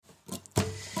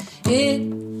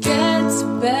It gets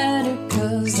better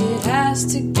 'cause it has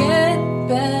to get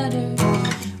better.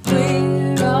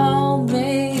 We're all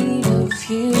made of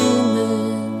human.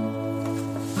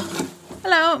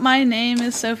 Hello, my name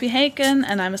is Sophie Hagen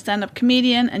and I'm a stand-up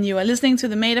comedian, and you are listening to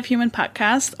the Made of Human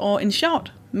podcast, or in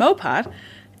short, MOPOD.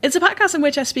 It's a podcast in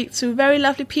which I speak to very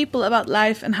lovely people about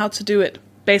life and how to do it,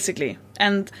 basically.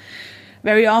 And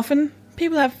very often,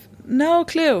 people have no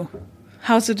clue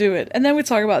how to do it. And then we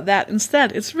talk about that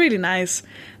instead. It's really nice.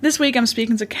 This week I'm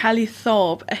speaking to Callie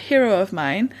Thorpe, a hero of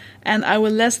mine, and I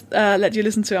will let you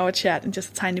listen to our chat in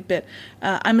just a tiny bit.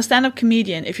 I'm a stand-up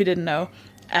comedian, if you didn't know,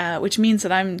 which means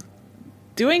that I'm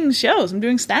doing shows. I'm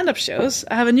doing stand-up shows.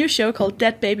 I have a new show called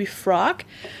Dead Baby Frog.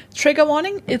 Trigger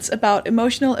warning, it's about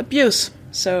emotional abuse.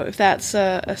 So if that's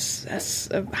a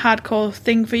hardcore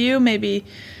thing for you, maybe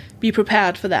be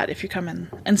prepared for that if you come in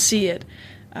and see it.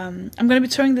 I'm going to be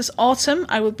touring this autumn.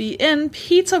 I will be in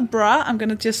Peterborough. I'm going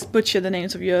to just butcher the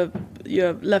names of your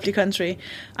lovely country.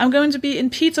 I'm going to be in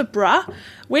Peterborough,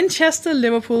 Winchester,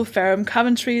 Liverpool, Fareham,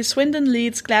 Coventry, Swindon,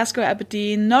 Leeds, Glasgow,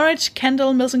 Aberdeen, Norwich,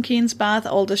 Kendal, Milton Keynes, Bath,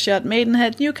 Aldershot,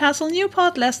 Maidenhead, Newcastle,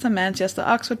 Newport, Leicester, Manchester,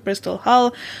 Oxford, Bristol,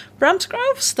 Hull,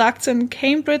 Bromsgrove, Stockton,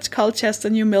 Cambridge, Colchester,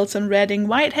 New Milton, Reading,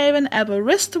 Whitehaven,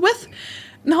 Aberystwyth,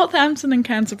 Northampton and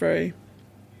Canterbury.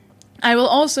 I will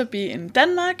also be in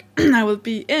Denmark. I will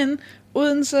be in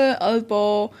Odense,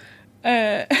 Aalborg,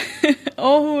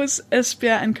 Aarhus,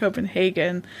 Esbjerg and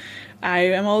Copenhagen. I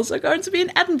am also going to be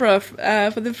in Edinburgh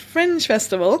for the Fringe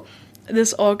Festival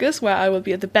this August, where I will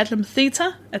be at the Bedlam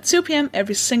Theatre at 2 p.m.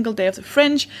 every single day of the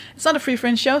Fringe. It's not a free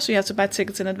Fringe show, so you have to buy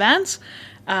tickets in advance.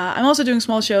 I'm also doing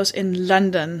small shows in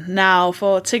London. Now,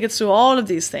 for tickets to all of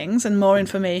these things and more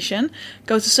information,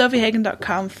 go to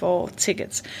sophiehagen.com for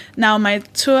tickets. Now, my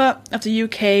tour of the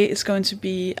UK is going to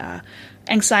be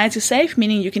anxiety safe,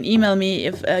 meaning you can email me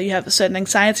if you have a certain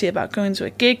anxiety about going to a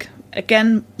gig.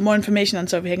 Again, more information on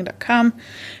sophiehagen.com.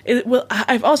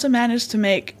 I've also managed to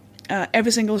make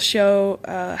every single show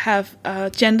have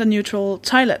gender-neutral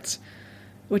toilets,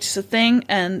 which is a thing,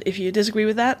 and if you disagree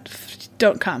with that,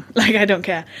 don't come. Like, I don't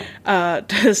care.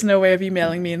 There's no way of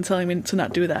emailing me and telling me to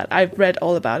not do that. I've read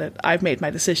all about it. I've made my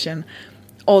decision.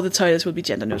 All the toilets will be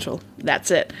gender neutral.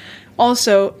 That's it.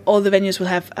 Also, all the venues will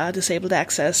have disabled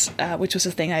access, which was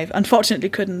a thing I unfortunately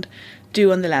couldn't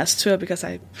do on the last tour because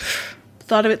I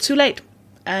thought of it too late,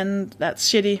 and that's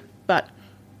shitty. But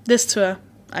this tour,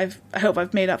 I hope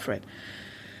I've made up for it.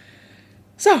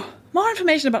 So, more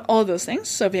information about all those things,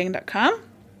 sophiehagen.com.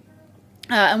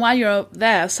 And while you're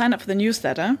there, sign up for the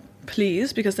newsletter,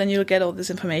 please, because then you'll get all this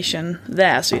information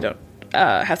there, so you don't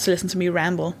have to listen to me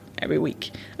ramble every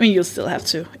week. I mean, you'll still have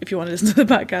to if you want to listen to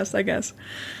the podcast, I guess.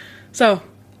 So,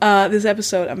 this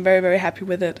episode, I'm very, very happy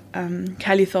with it.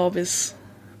 Callie Thorpe is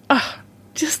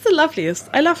just the loveliest.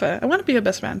 I love her. I want to be her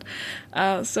best friend.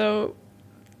 So,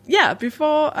 yeah,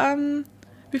 before I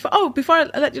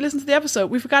let you listen to the episode,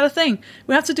 we forgot a thing.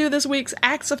 We have to do this week's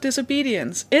Acts of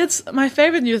Disobedience. It's my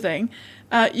favorite new thing.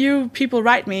 You people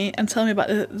write me and tell me about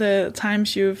the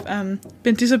times you've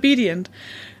been disobedient.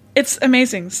 It's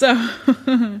amazing. So,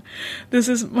 this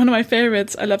is one of my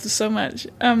favorites. I love this so much.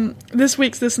 This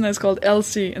week's listener is called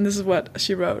Elsie, and this is what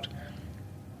she wrote.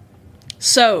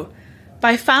 So,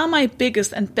 by far my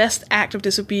biggest and best act of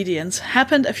disobedience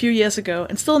happened a few years ago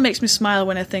and still makes me smile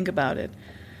when I think about it.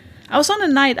 I was on a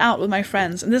night out with my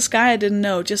friends, and this guy I didn't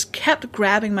know just kept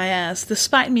grabbing my ass,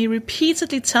 despite me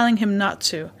repeatedly telling him not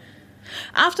to.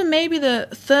 After maybe the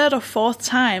third or fourth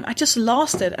time, I just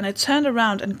lost it, and I turned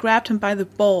around and grabbed him by the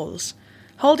balls.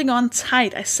 Holding on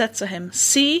tight, I said to him,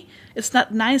 "See, it's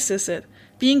not nice, is it?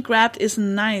 Being grabbed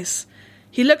isn't nice."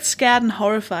 He looked scared and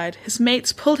horrified. His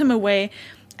mates pulled him away,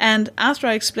 and after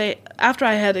I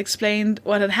had explained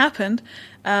what had happened,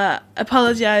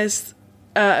 apologized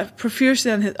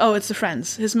profusely on his... Oh, it's the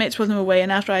friends. His mates pulled him away,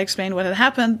 and after I explained what had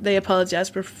happened, they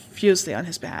apologized profusely on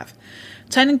his behalf.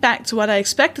 Turning back to what I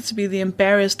expected to be the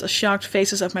embarrassed or shocked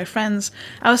faces of my friends,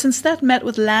 I was instead met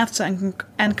with laughter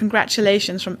and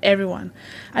congratulations from everyone.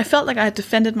 I felt like I had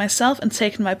defended myself and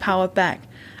taken my power back.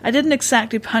 I didn't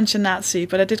exactly punch a Nazi,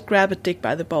 but I did grab a dick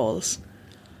by the balls.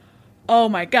 Oh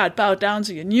my god, bow down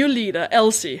to your new leader,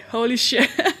 Elsie. Holy shit.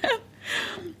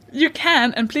 You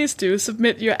can, and please do,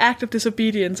 submit your act of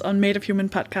disobedience on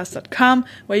madeofhumanpodcast.com,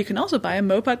 where you can also buy a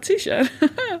Mopod t-shirt.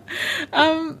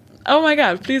 Oh my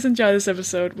god, please enjoy this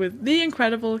episode with the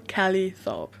incredible Callie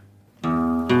Thorpe.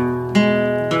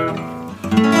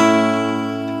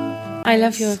 I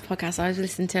love your podcast. I was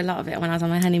listening to a lot of it when I was on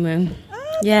my honeymoon.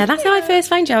 Yeah, that's how I first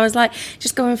found you. I was like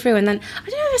just going through, and then I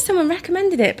don't know if someone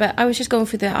recommended it, but I was just going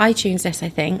through the iTunes list, I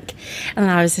think, and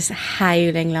I was just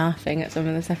howling laughing at some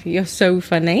of the stuff. You're so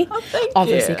funny. Oh, thank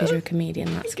Obviously, you. because you're a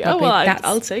comedian. That's Oh, probably well, that's,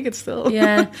 I'll take it still.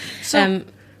 yeah. So,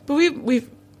 but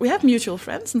we have mutual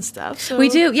friends and stuff. So We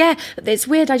do. Yeah, it's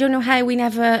weird. I don't know how we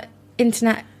never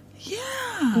internet Yeah.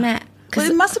 met. Well,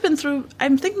 it must have been through.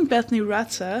 I'm thinking Bethany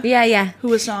Rutter. Yeah. Who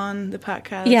was on the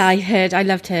podcast? Yeah, I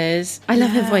loved hers. I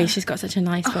love her Yeah. voice. She's got such a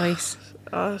nice voice.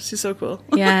 Oh, she's so cool.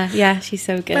 Yeah, she's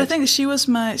so good. But I think she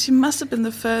must have been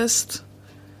the first.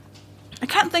 I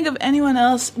can't think of anyone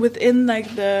else within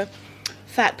like the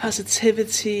fat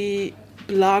positivity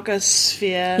blogger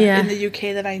sphere in the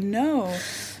UK that I know.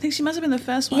 I think she must have been the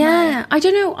first one. Yeah, I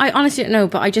don't know. I honestly don't know,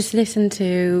 but I just listened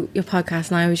to your podcast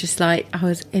and I was just like, I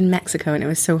was in Mexico and it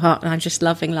was so hot and I'm just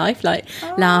loving life, like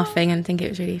laughing and think it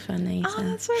was really funny. Oh,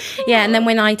 that's so cool. Yeah, and then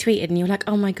when I tweeted and you were like,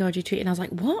 oh my God, you tweeted, and I was like,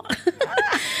 what?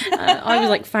 I was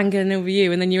like fangirling over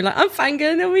you and then you were like, I'm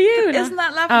fangirling over you. And Isn't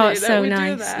that lovely? Oh, it's that so we do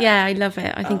nice. that? Yeah, I love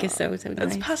it. I think it's so nice.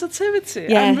 It's positivity.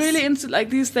 Yes. I'm really into like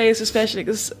these days, especially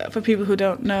because for people who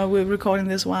don't know, we're recording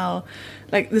this while,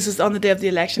 like this is on the day of the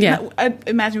election. Yeah. I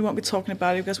imagine we won't be talking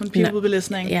about it because when people will be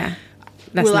listening, Yeah.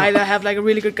 we'll either have like a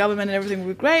really good government and everything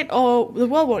will be great, or the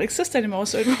world won't exist anymore,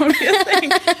 so it won't be a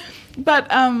thing. But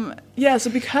yeah, so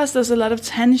because there's a lot of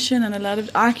tension and a lot of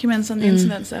arguments on the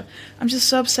internet and stuff, I'm just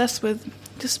so obsessed with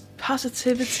just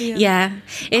positivity and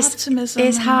optimism.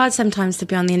 It's hard sometimes to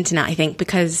be on the internet, I think,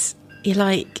 because you're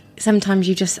like, sometimes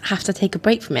you just have to take a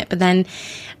break from it. But then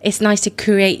it's nice to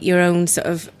create your own sort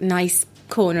of nice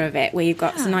corner of it where you've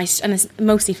got some nice, and it's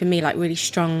mostly for me like really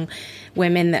strong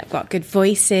women that have got good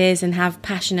voices and have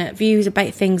passionate views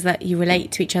about things that you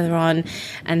relate to each other on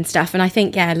and stuff. And I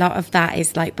think a lot of that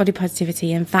is like body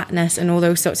positivity and fatness and all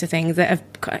those sorts of things that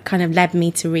have kind of led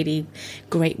me to really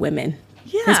great women.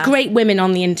 There's great women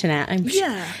on the internet,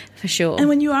 for sure. And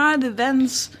when you are at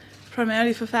events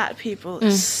primarily for fat people,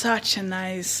 it's such a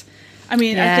nice. I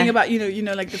mean, I think about you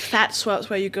know, like the fat swaps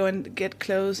where you go and get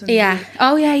clothes. And Yeah.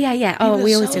 Oh we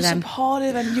always do them.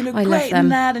 Supportive, and you look I great love them. in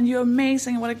that, and you're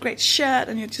amazing, and what a great shirt,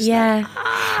 and you're just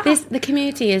The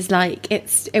community is like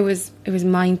it was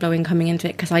mind blowing coming into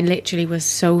it because I literally was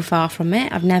so far from it.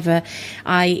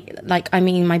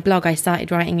 My blog, I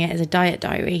started writing it as a diet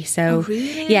diary. So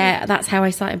really? yeah, that's how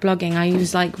I started blogging. I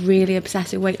was like really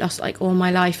obsessed with weight loss like all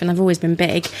my life, and I've always been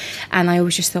big, and I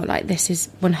always just thought like this is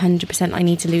 100% I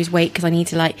need to lose weight because I need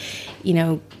to like,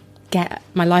 get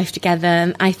my life together.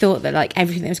 And I thought that like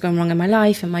everything that was going wrong in my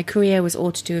life and my career was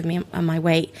all to do with me and my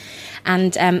weight.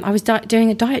 And I was doing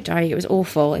a diet diary. It was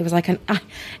awful. It was like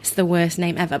it's the worst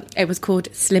name ever. It was called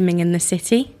Slimming in the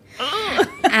City.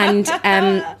 And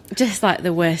just like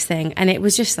the worst thing. And it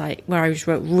was just like where I just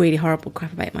wrote really horrible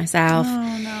crap about myself.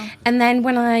 Oh no. And then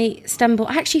when I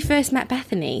actually first met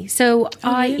Bethany. So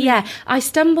I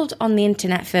stumbled on the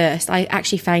internet first. I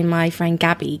actually found my friend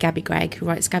Gabby Gregg, who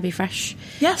writes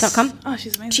GabbyFresh.com. Oh,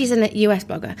 she's amazing. She's a US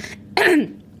blogger.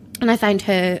 And I found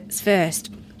her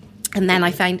first. And then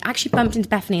I actually bumped into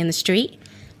Bethany in the street.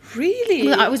 Really?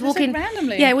 Well, I was walking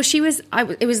randomly. Yeah, well,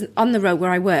 it was on the road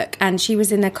where I work, and she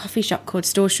was in a coffee shop called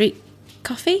Store Street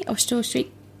Coffee or Store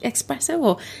Street Espresso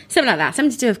or something like that,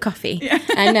 something to do with coffee. Yeah.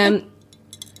 And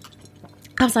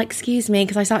I was like, excuse me,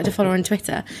 because I started to follow her on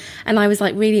Twitter, and I was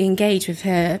like really engaged with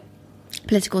her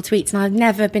political tweets, and I've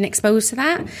never been exposed to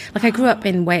that. Like I grew up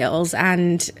in Wales,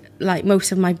 and like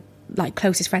most of my like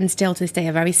closest friends still to this day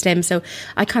are very slim, so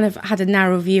I kind of had a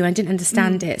narrow view and didn't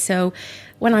understand it. So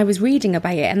when I was reading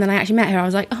about it and then I actually met her, I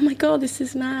was like, oh my God, this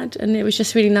is mad. And it was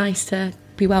just really nice to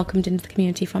be welcomed into the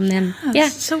community from them. Yeah.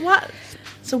 So what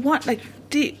like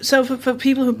so for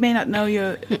people who may not know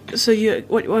you, so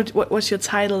what's your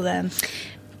title then?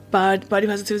 Body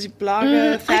positivity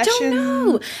blogger, fashion? I don't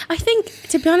know. I think,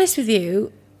 to be honest with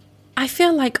you, I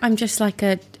feel like I'm just like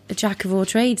a jack of all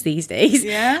trades these days.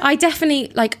 Yeah. I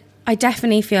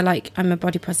definitely feel like I'm a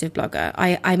body positive blogger.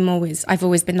 I've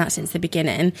always been that since the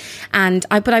beginning. And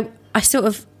I would have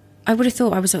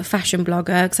thought I was a fashion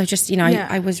blogger because I just,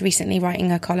 I was recently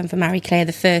writing a column for Marie Claire,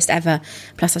 the first ever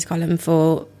plus size column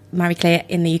for Marie Claire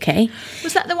in the UK.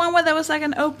 Was that the one where there was like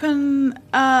an open,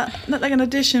 not like an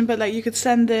audition, but like you could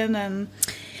send in and...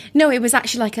 No, it was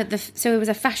actually like so it was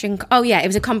a fashion. Oh yeah, it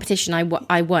was a competition. I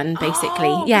won basically.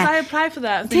 Oh, yeah, I applied for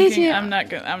that, Did thinking you? I'm not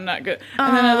good. And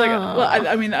then I was like, well,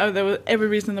 I mean, there was every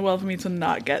reason in the world for me to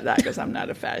not get that because I'm not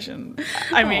a fashion.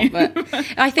 I mean, but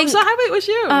I think. So how big was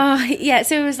you? Yeah,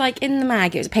 so it was like in the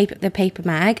mag. It was the paper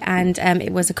mag, and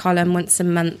it was a column once a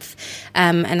month,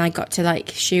 and I got to like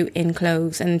shoot in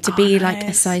clothes and to be like a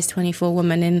nice. size 24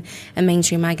 woman in a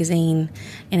mainstream magazine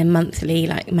in a monthly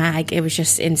like mag. It was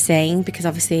just insane because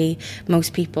obviously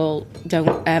most people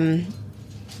don't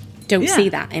see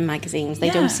that in magazines. They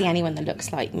don't see anyone that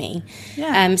looks like me.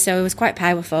 Yeah. So it was quite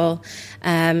powerful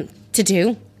to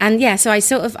do. And yeah, so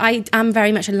I am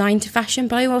very much aligned to fashion,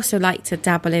 but I also like to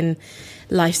dabble in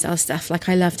lifestyle stuff. Like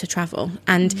I love to travel,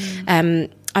 and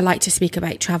I like to speak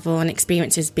about travel and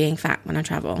experiences being fat when I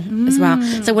travel as well.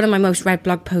 So one of my most read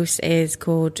blog posts is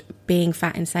called Being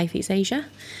Fat in Southeast Asia.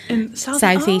 In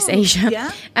Southeast Asia. Yeah.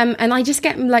 And I just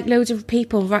get like loads of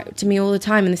people write to me all the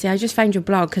time and they say, I just found your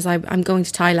blog because I'm going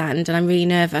to Thailand and I'm really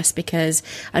nervous because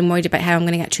I'm worried about how I'm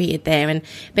going to get treated there. And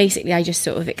basically I just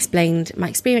sort of explained my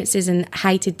experiences and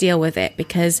how to deal with it,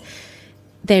 because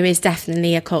there is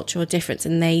definitely a cultural difference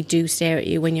and they do stare at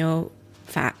you when you're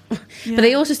fat, but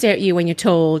they also stare at you when you're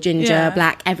tall, ginger,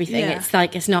 black, everything. It's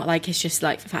like, it's not like it's just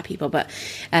like for fat people, but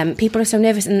people are so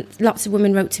nervous, and lots of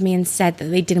women wrote to me and said that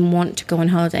they didn't want to go on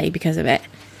holiday because of it.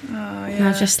 And I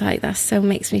was just like, that so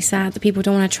makes me sad that people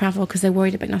don't want to travel because they're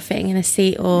worried about not fitting in a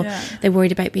seat, or they're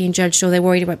worried about being judged, or they're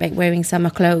worried about wearing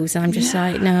summer clothes. And I'm just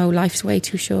like, no, life's way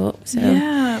too short. So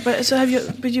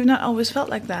but you've not always felt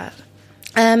like that.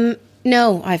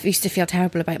 No, I used to feel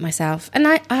terrible about myself. And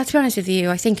I to be honest with you,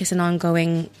 I think it's an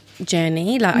ongoing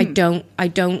journey. Like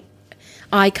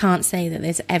I can't say that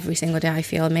there's every single day I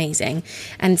feel amazing.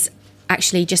 And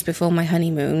actually just before my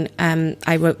honeymoon,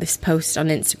 I wrote this post on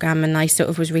Instagram and I sort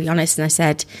of was really honest and I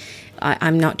said,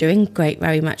 I'm not doing great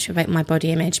very much about my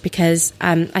body image because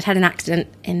I'd had an accident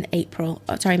in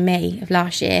May of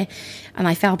last year, and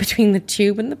I fell between the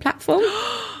tube and the platform.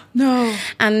 No,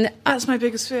 and that's my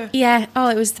biggest fear. Yeah,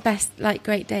 it was the best, like,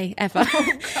 great day ever.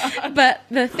 But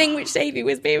the thing which saved me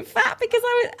was being fat, because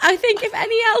I think if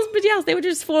anybody else, they would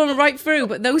just fallen right through.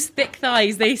 But those thick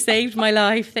thighs, they saved my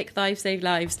life. Thick thighs save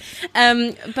lives.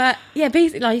 But yeah,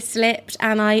 basically I slipped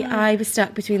and I was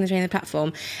stuck between the train and the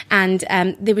platform, and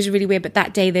it was really weird. But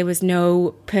that day there was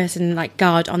no person like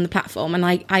guard on the platform, and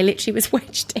I literally was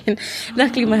wedged in.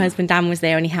 Luckily my husband Dan was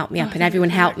there and he helped me up, and everyone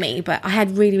helped me. But I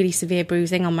had really, really severe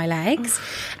bruising on my legs,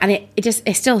 and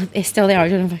it's still there. I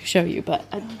don't know if I can show you, but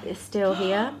it's still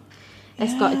here.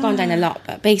 It's gone down a lot,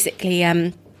 but basically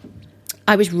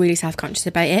I was really self-conscious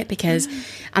about it because,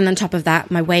 and on top of that,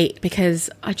 my weight,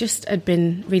 because I just had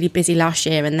been really busy last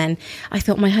year, and then I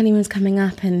thought my honeymoon's coming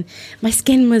up and my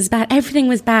skin was bad, everything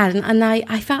was bad, and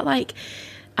I felt like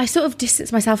I sort of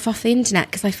distanced myself off the internet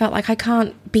because I felt like I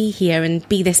can't be here and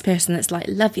be this person that's like,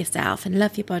 love yourself and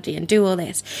love your body and do all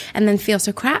this and then feel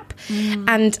so crap.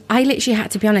 And I literally had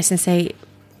to be honest and say,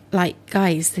 like,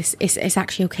 guys, it's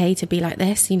actually okay to be like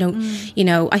this. You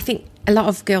know, I think a lot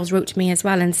of girls wrote to me as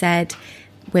well and said,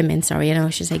 women, sorry, I know I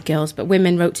should say girls, but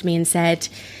women wrote to me and said,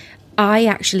 I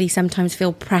actually sometimes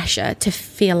feel pressure to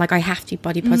feel like I have to be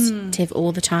body positive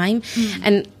all the time.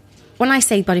 And when I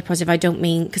say body positive, I don't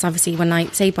mean, because obviously when I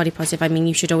say body positive, I mean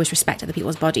you should always respect other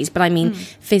people's bodies, but I mean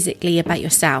physically about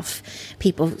yourself.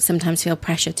 People sometimes feel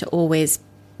pressure to always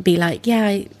be like,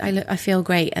 yeah, I feel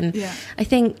great. And I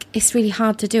think it's really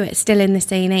hard to do it still in this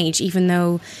day and age, even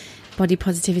though body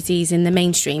positivity is in the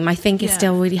mainstream. I think it's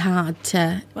still really hard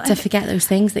to forget those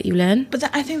things that you learn. But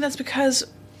I think that's because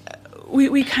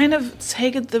we kind of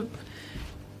take it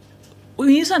we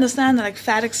need to understand that, like,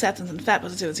 fat acceptance and fat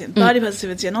positivity and body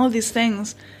positivity and all of these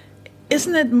things,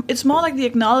 isn't it? It's more like the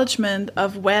acknowledgement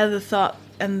of where the thought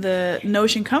and the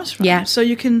notion comes from. Yeah. So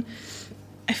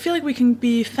I feel like we can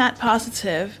be fat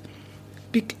positive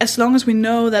as long as we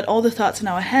know that all the thoughts in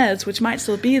our heads, which might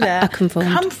still be there, come from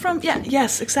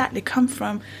come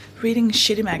from reading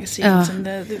shitty magazines and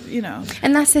the you know.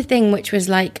 And that's the thing, which was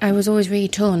like, I was always really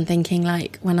torn, thinking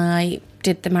like when I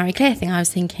did the Marie Claire thing, I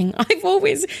was thinking, I've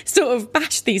always sort of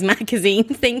bashed these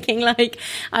magazines, thinking like,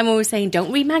 I'm always saying,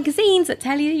 don't read magazines that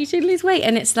tell you should lose weight.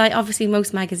 And it's like, obviously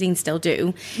most magazines still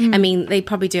do. I mean, they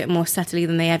probably do it more subtly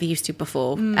than they ever used to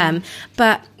before.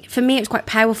 But for me, it was quite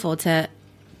powerful to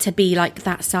be like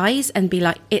that size and be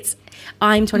like,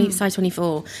 I'm size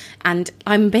 24 and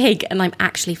I'm big and I'm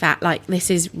actually fat. Like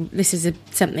this is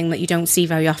something that you don't see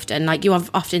very often. Like you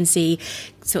often see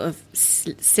sort of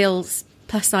still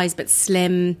plus size but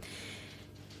slim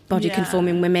body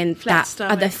conforming women Flat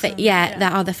that are the stomachs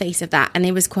that are the face of that. And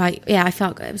it was quite, I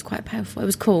felt it was quite powerful. It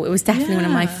was cool. It was definitely one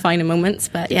of my finer moments.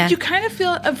 But yeah, you kind of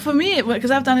feel, for me,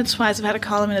 because I've done it twice. I've had a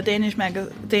column in a Danish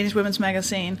women's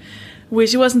magazine,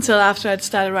 which it wasn't until after I'd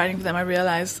started writing for them I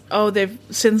realized,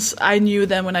 since I knew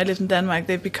them when I lived in Denmark,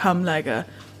 they've become like a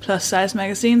plus size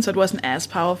magazine, so it wasn't as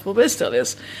powerful, but it still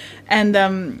is. And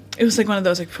it was like one of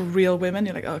those like for real women.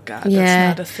 You're like, oh god,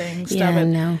 that's not a thing. Stop it.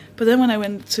 No. But then when I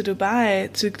went to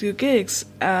Dubai to do gigs,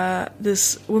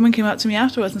 this woman came up to me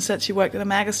afterwards and said she worked at a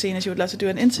magazine and she would love to do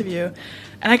an interview.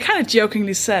 And I kind of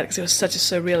jokingly said, because it was such a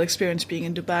surreal experience being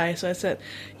in Dubai, so I said,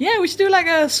 yeah, we should do like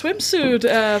a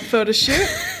swimsuit photo shoot.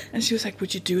 And she was like,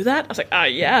 would you do that? I was like, oh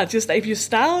yeah, just if you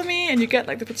style me and you get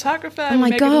like the photographer and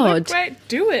make it look great,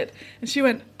 do it. And she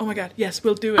went, oh my god, yes,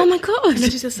 we'll do it. Oh my god. And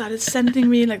then she just started sending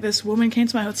me, like this woman came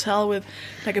to my hotel with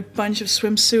like a bunch of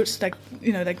swimsuits, like,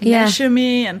 measure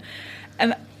me, and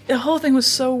the whole thing was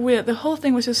so weird. The whole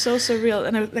thing was just so surreal.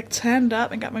 And I like turned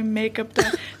up and got my makeup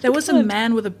done. There was a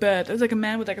man with a bird. There was like a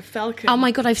man with like a falcon. Oh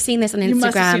my god, I've seen this on Instagram. You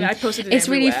must have seen it. I posted it It's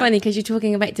everywhere. really funny because you're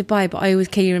talking about Dubai, but I always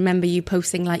clearly remember you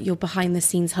posting like your behind the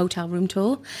scenes hotel room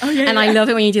tour. Oh yeah. And I love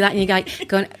it when you do that and you're like,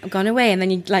 gone away, and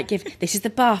then you like give, this is the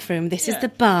bathroom, this is the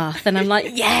bath, and I'm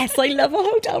like, yes, I love a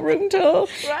hotel room tour.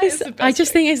 Right, it's the best I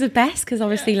just think it's the best because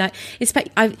obviously like, you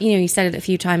said it a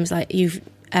few times, like you're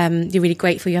really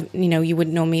grateful you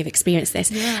wouldn't normally have experienced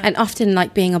this, and often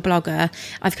like being a blogger,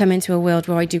 I've come into a world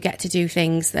where I do get to do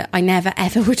things that I never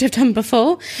ever would have done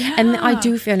before, and I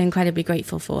do feel incredibly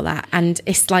grateful for that. And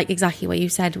it's like exactly what you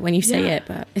said when you say it,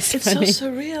 but it's funny.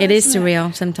 So surreal. It is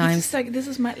surreal sometimes. It's like this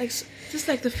is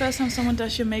like the first time someone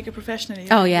does your makeup professionally.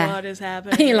 Oh yeah, what is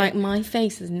happening? And you're like, my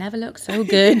face has never looked so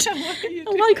good.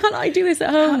 Why can't I do this at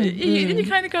home? And you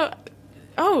kind of go,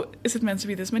 oh, is it meant to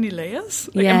be this many layers?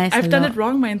 Like, yes, I've done it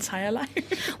wrong my entire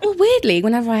life. Well, weirdly,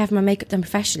 whenever I have my makeup done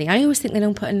professionally, I always think they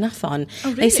don't put enough on. Oh,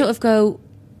 really? They sort of go,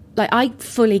 like, I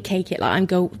fully cake it, like I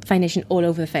go foundation all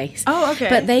over the face. Oh, okay.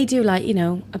 But they do like,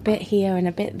 a bit here and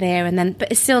a bit there, and then,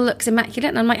 but it still looks immaculate.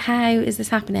 And I'm like, how is this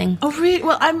happening? Oh, really?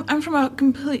 Well, I'm from a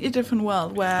completely different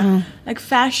world where like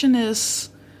fashion is.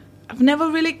 I've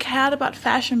never really cared about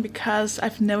fashion because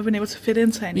I've never been able to fit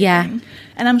into anything. Yeah.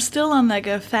 And I'm still on like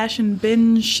a fashion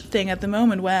binge thing at the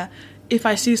moment where if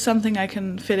I see something I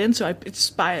can fit into, I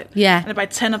just buy it. Yeah. And I buy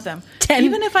 10 of them. 10?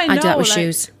 Even if I know. I do that with like,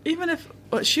 shoes. Even if...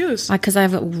 What, shoes? Because I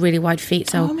have really wide feet,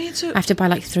 so me too. I have to buy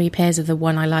like 3 pairs of the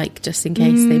one I like just in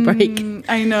case they break.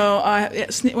 I know.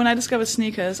 When I discovered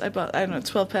sneakers, I bought,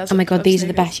 12 pairs Oh my god, of these are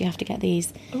sneakers. the best. You have to get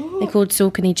these. Ooh. They're called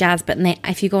Saucony Jazz, but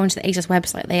if you go onto the ASOS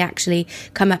website, they actually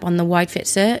come up on the wide fit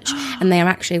search, and they are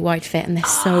actually wide fit, and they're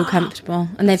so comfortable,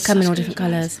 and they've come in all different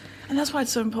colours. And that's why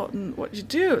it's so important what you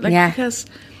do. Because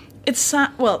it's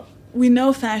we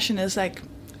know fashion is like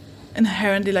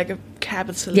inherently like a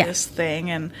capitalist thing,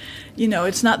 and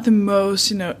it's not the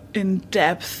most in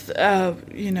depth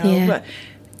but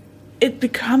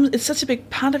it's such a big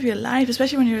part of your life,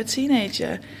 especially when you're a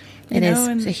teenager. It is.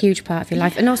 It's a huge part of your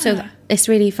life. And also, it's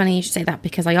really funny you should say that,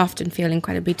 because I often feel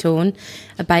incredibly torn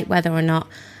about whether or not,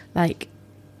 like,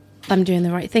 I'm doing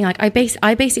the right thing. Like, I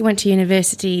basically went to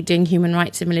university doing human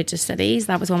rights and religious studies.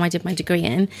 That was what I did my degree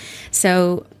in.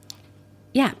 So,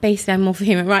 yeah, basically I'm more for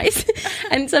human rights.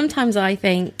 And sometimes I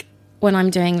think when I'm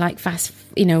doing, like, fast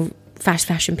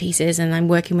fashion pieces, and I'm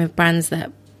working with brands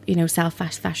that, sell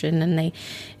fast fashion, and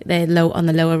they're low on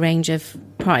the lower range of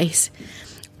price,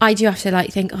 I do have to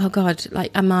like think, oh God, like,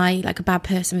 am I like a bad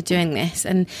person for doing this?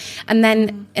 And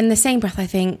then in the same breath, I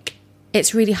think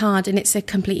it's really hard, and it's a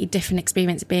completely different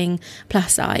experience being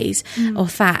plus size or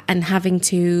fat and having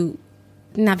to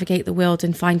navigate the world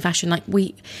and find fashion. Like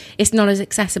it's not as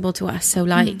accessible to us. So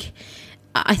like,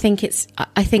 I think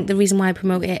the reason why I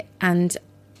promote it, and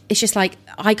it's just like,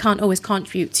 I can't always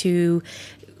contribute to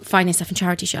finding stuff in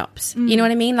charity shops. You know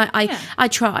what I mean? Like I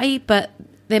try, but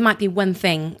there might be one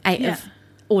thing out of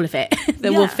all of it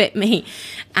that will fit me.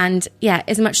 And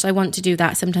as much as I want to do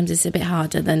that, sometimes it's a bit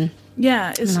harder than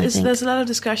there's a lot of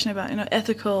discussion about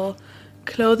ethical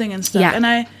clothing and stuff, and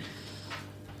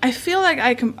I feel like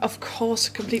I can of course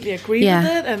completely agree with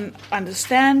it and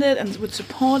understand it and would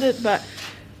support it, but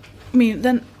I mean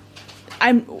then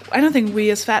I don't think we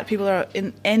as fat people are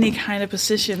in any kind of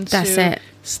position to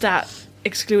start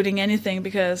excluding anything,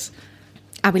 because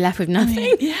I'll be left with nothing.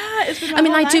 It's been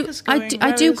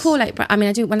I do call it. I mean,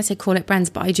 I do when I say call it brands,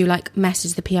 but I do like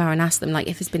message the PR and ask them like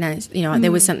if it's been,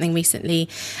 there was something recently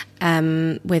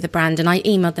with a brand, and I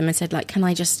emailed them and said like, can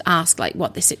I just ask like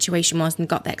what the situation was, and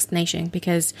got the explanation,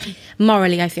 because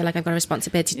morally I feel like I've got a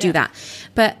responsibility to do that.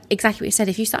 But exactly what you said,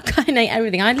 if you start cutting out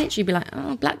everything, I'd literally be like,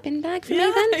 oh, black bin bag for me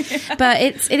then. But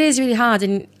it is really hard,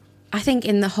 and I think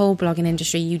in the whole blogging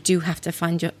industry, you do have to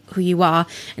find who you are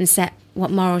and set what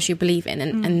morals you believe in,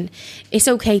 and it's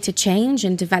okay to change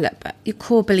and develop, but your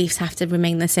core beliefs have to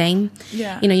remain the same.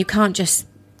 Yeah. You know, you can't just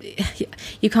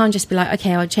be like,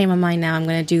 okay, I'll change my mind now, I'm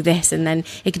going to do this, and then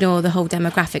ignore the whole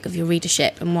demographic of your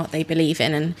readership and what they believe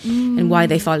in and why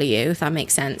they follow you, if that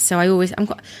makes sense. So I'm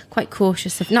quite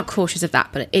cautious of, not cautious of that,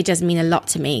 but it does mean a lot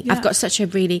to me. Yeah. I've got such a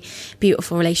really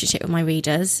beautiful relationship with my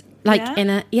readers. Like in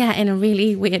a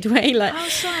really weird way. Like,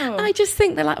 I just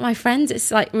think they're like my friends. It's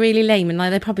like really lame, and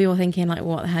like they're probably all thinking like,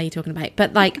 "What the hell are you talking about?"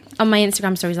 But like on my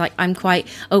Instagram stories, like I'm quite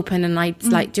open, and I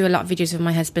like do a lot of videos with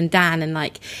my husband Dan, and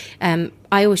like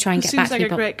I always try and get back to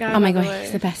people. A great guy, oh my god,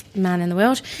 he's the best man in the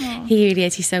world. Aww. He really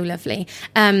is. He's so lovely.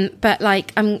 But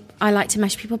like I like to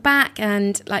message people back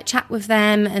and like chat with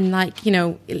them, and like, you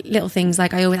know, little things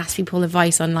like I always ask people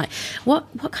advice on like what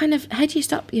kind of, how do you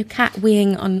stop your cat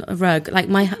weeing on a rug? Like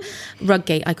my rug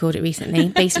gate, I called it recently.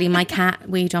 Basically, my cat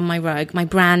weed on my rug, my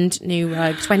brand new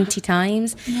rug, 20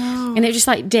 times. No. And it was just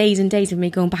like days and days of me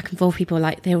going back and forth. People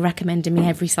like, they were recommending me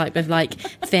every type of like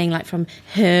thing, like from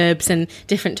herbs and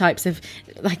different types of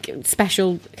like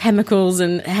special chemicals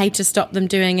and how to stop them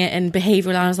doing it and behavioural.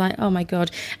 And I was like, oh my God.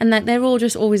 And that they're all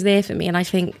just always there for me. And I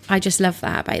think I just love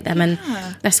that about them. And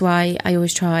that's why I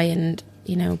always try and,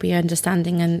 you know, be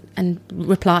understanding and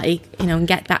reply, you know, and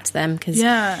get back to them. Because,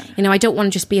 you know, I don't want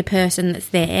to just be a person that's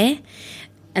there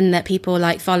and that people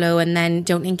like follow and then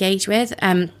don't engage with.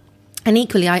 And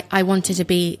equally, I wanted to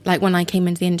be, like when I came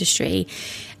into the industry,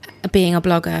 being a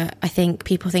blogger, I think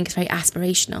people think it's very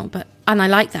aspirational, and I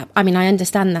like that. I mean, I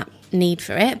understand that need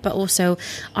for it, but also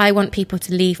I want people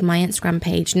to leave my Instagram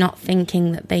page not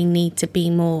thinking that they need to be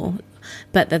more,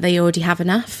 but that they already have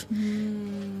enough.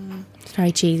 It's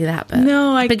very cheesy that, but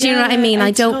no, but do you know what I mean? I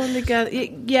don't totally get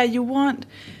it. Yeah, you want.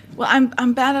 Well,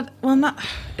 I'm bad at. Well, not.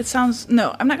 It sounds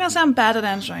no. I'm not gonna say I'm bad at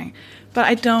answering, but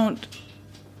I don't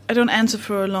answer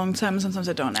for a long time, and sometimes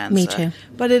I don't answer. Me too.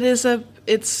 But it's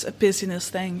a busyness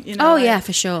thing, you know. Oh yeah,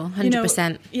 for sure,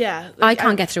 100%. Yeah, like, I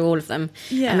can't get through all of them.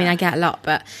 Yeah, I mean, I get a lot,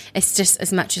 but it's just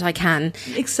as much as I can.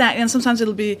 Exactly, and sometimes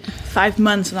it'll be 5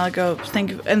 months, and I'll go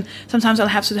thank you, and sometimes I'll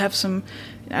have to have some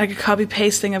like a copy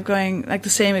pasting of going like the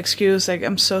same excuse, like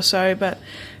I'm so sorry, but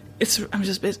I'm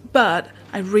just busy. But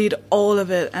I read all of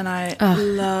it, and I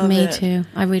love me it. Me too.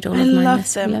 I read all of mine. I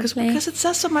love them because it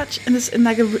says so much, and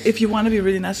like if you want to be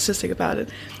really narcissistic about it,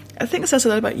 I think it says a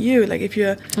lot about you. Like if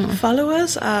your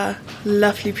followers are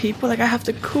lovely people, like I have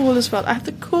the coolest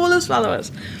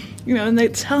followers, you know, and they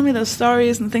tell me their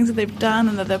stories and things that they've done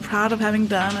and that they're proud of having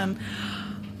done, and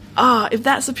if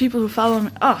that's the people who follow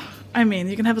me, I mean,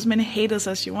 you can have as many haters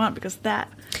as you want because that.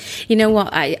 You know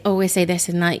what? I always say this,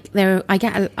 and like I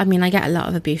get a lot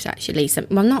of abuse actually.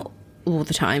 Well, not all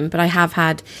the time, but I have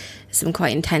had some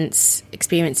quite intense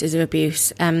experiences of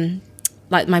abuse.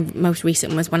 Like my most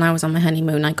recent was when I was on my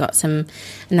honeymoon. I got some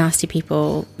nasty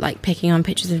people like picking on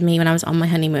pictures of me when I was on my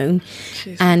honeymoon.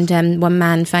 Jesus. And one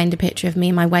man found a picture of me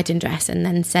in my wedding dress and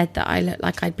then said that I looked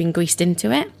like I'd been greased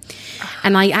into it.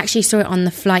 And I actually saw it on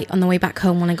the flight on the way back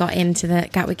home when I got into the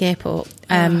Gatwick airport.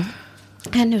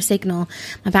 I had no signal.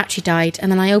 My battery died,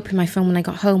 and then I opened my phone when I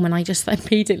got home, and I just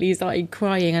immediately started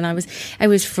crying, and I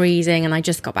was freezing, and I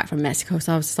just got back from Mexico,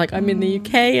 so I was just like, I'm in the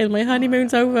UK, and my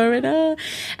honeymoon's over,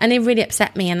 and it really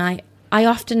upset me. And I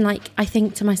often I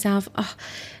think to myself, oh,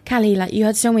 Callie, like you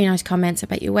had so many nice comments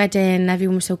about your wedding.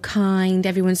 Everyone was so kind.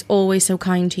 Everyone's always so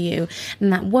kind to you.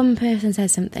 And that one person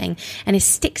says something, and it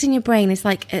sticks in your brain. It's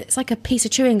like a piece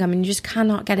of chewing gum, and you just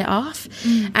cannot get it off.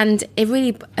 And it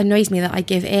really annoys me that I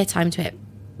give airtime to it.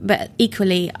 But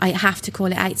equally, I have to call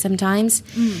it out sometimes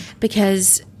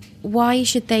because why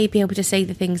should they be able to say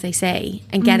the things they say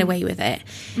and get away with it?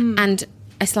 And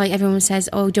it's like everyone says,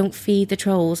 oh, don't feed the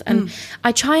trolls. And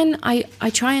I try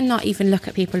and not even look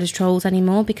at people as trolls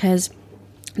anymore because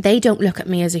they don't look at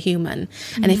me as a human.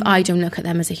 And if I don't look at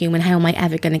them as a human, how am I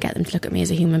ever going to get them to look at me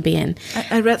as a human being?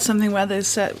 I read something where they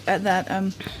said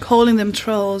that calling them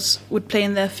trolls would play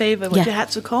in their favour. What you had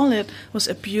to call it was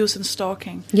abuse and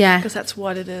stalking. Yeah. Because that's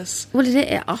what it is. Well,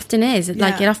 it often is.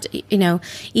 Like it often, you know,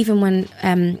 even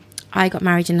when I got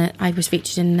married and I was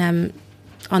featured in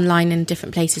online in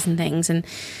different places and things, and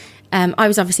I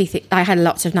was obviously I had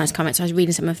lots of nice comments, so I was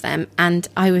reading some of them, and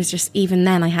I was just, even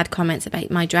then I had comments about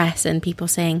my dress and people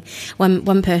saying,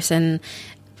 one person,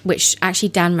 which actually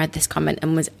Dan read this comment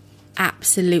and was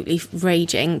absolutely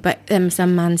raging, but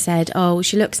some man said, oh,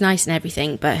 she looks nice and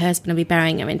everything, but her husband will be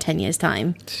burying her in 10 years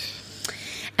time.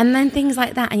 And then things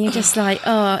like that, and you're just like,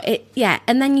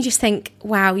 and then you just think,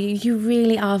 wow, you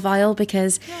really are vile,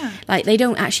 because like they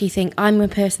don't actually think I'm a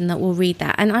person that will read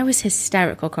that. And I was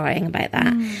hysterical crying about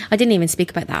that. I didn't even speak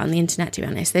about that on the internet, to be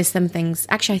honest. There's some things,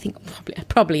 actually I think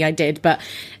probably I did, but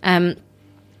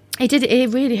it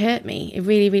really hurt me. It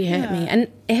really, really hurt me. And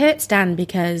it hurts Dan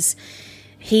because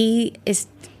he is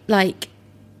like,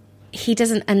 he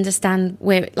doesn't understand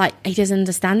he doesn't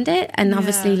understand it. And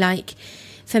obviously, like,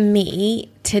 for me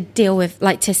to deal with,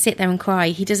 like, to sit there and cry,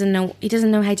 he doesn't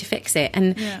know how to fix it.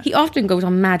 And he often goes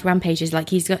on mad rampages. Like,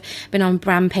 he's been on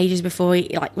rampages before. He,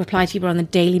 like, replied to people on the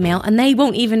Daily Mail, and they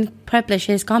won't even publish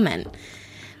his comment.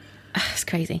 It's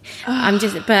crazy. I'm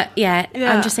just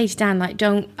saying to Dan, like,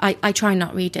 I try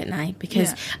not read it now,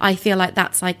 because I feel like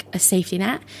that's like a safety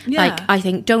net. Like, I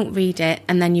think don't read it,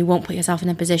 and then you won't put yourself in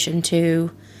a position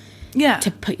to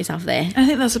put yourself there. I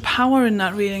think there's a power in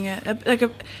not reading it.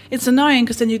 It's annoying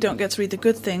because then you don't get to read the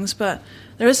good things, but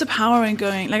there is a power in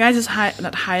going, like, I just I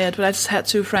just had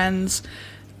 2 friends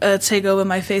take over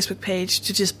my Facebook page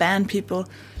to just ban people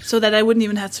so that I wouldn't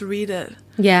even have to read it.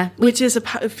 Yeah. Which is,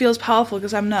 it feels powerful,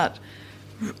 because I'm not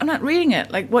reading it.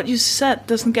 Like, what you said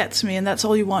doesn't get to me, and that's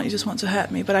all you want. You just want to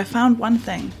hurt me. But I found one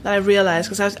thing that I realized,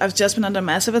 because I've just been under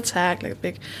massive attack, like a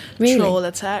big troll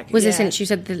attack. Was it since you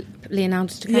said the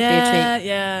Leonardo DiCaprio tweet?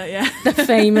 Yeah. The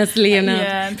famous Leonardo.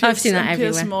 And I've seen that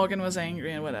everywhere. Piers Morgan was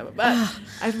angry and whatever. But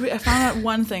I found out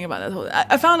one thing about that whole...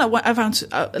 I found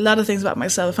a lot of things about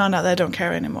myself. I found out that I don't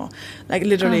care anymore. Like,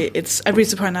 literally, I've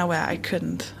reached a point now where I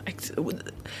couldn't...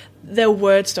 Their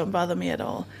words don't bother me at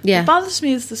all. What bothers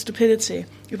me is the stupidity.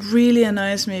 It really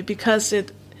annoys me, because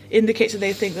it indicates that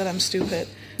they think that I'm stupid.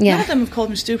 None of them have called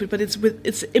me stupid, but it's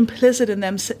implicit in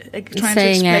them trying to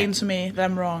explain to me that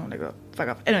I'm wrong. Like, oh, fuck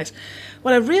off. Anyways,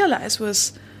 what I realized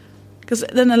was, because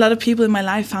then a lot of people in my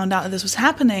life found out that this was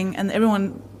happening, and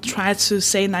everyone tried to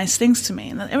say nice things to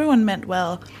me, and everyone meant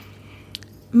well.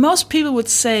 Most people would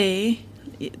say,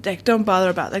 like, don't bother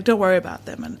about, like, don't worry about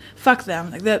them, and fuck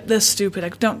them, like, they're stupid,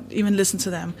 like, don't even listen to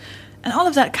them. And all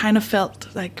of that kind of felt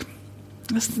like,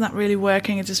 this is not really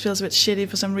working. It just feels a bit shitty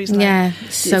for some reason. Yeah,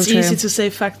 like, it's easy to say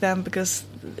fuck them because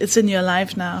it's in your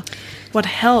life now. What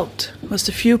helped was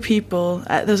the few people,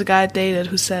 there was a guy I dated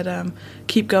who said,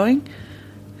 keep going.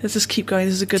 Let's just keep going.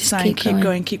 This is a good sign. Keep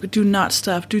going. Do not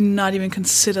stop. Do not even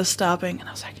consider stopping. And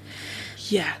I was like,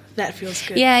 yeah, that feels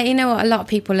good. Yeah, you know what? A lot of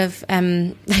people have,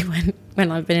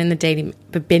 when I've been in the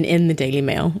Daily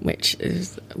Mail, which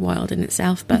is wild in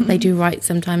itself, but they do write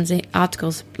sometimes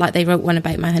articles. Like, they wrote one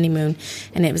about my honeymoon,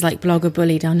 and it was like blogger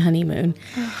bullied on honeymoon,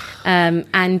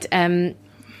 like,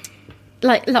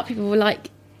 a lot of people were like,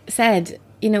 said,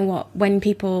 you know what?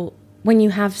 When you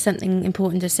have something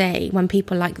important to say, when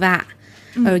people like that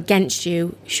are against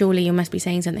you, surely you must be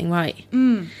saying something right.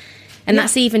 And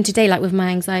that's even today, like, with my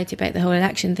anxiety about the whole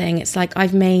election thing. It's like,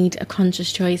 I've made a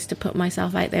conscious choice to put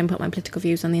myself out there and put my political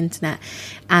views on the internet.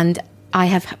 And I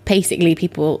have, basically,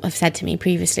 people have said to me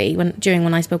previously,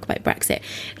 when I spoke about Brexit,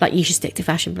 like, you should stick to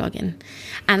fashion blogging.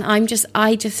 And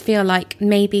I just feel like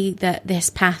maybe that this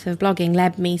path of blogging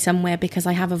led me somewhere because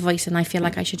I have a voice and I feel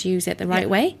like I should use it the right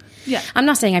way. Yeah. I'm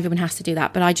not saying everyone has to do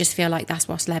that, but I just feel like that's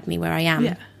what's led me where I am.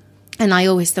 Yeah. And I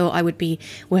always thought I would be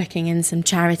working in some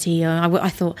charity, or I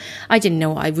thought, I didn't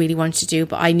know what I really wanted to do,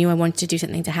 but I knew I wanted to do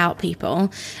something to help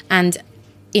people. And,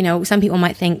 you know, some people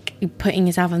might think putting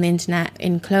yourself on the internet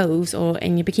in clothes or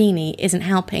in your bikini isn't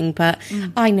helping, but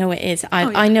I know it is.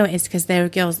 I know it is, because there are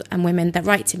girls and women that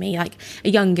write to me, like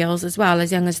young girls as well,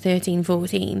 as young as 13,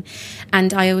 14.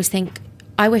 And I always think,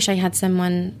 I wish I had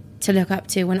someone to look up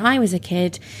to when I was a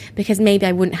kid, because maybe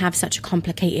I wouldn't have such a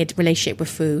complicated relationship with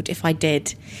food if I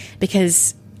did,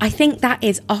 because I think that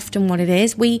is often what it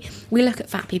is. We look at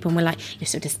fat people and we're like, you're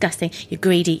so disgusting, you're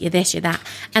greedy, you're this, you're that.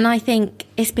 And I think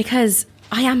it's because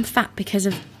I am fat because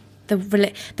of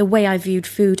the way I viewed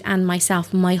food and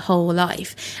myself my whole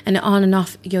life, and on and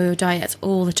off yo-yo diets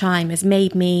all the time has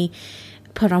made me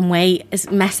put on weight, has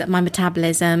messed up my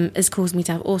metabolism, has caused me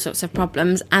to have all sorts of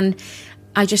problems. And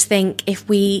I just think if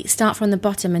we start from the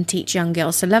bottom and teach young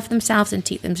girls to love themselves and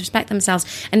teach them to respect themselves,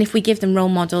 and if we give them role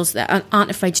models that aren't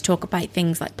afraid to talk about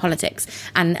things like politics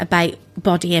and about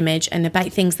body image and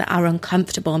about things that are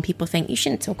uncomfortable and people think you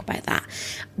shouldn't talk about that,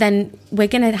 then we're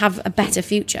going to have a better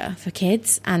future for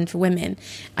kids and for women.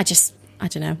 I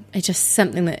don't know. It's just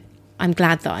something that I'm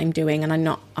glad that I'm doing, and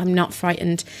I'm not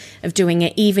frightened of doing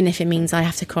it, even if it means I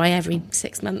have to cry every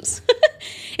 6 months.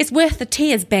 It's worth the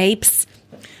tears, babes.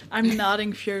 I'm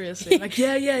nodding furiously. Like,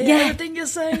 yeah. Everything you're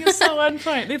saying is so on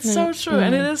point. It's so true.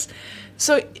 And it is.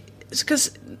 So,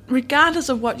 because regardless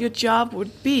of what your job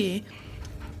would be,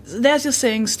 they're just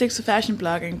saying stick to fashion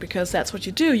blogging because that's what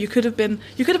you do. You could have been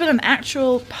an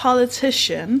actual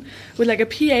politician with like a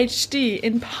PhD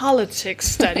in politics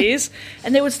studies,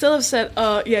 and they would still have said,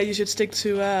 "Oh, yeah, you should stick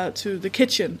to the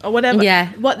kitchen or whatever." Yeah.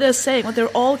 What they're saying,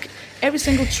 every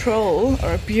single troll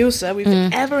or abuser we've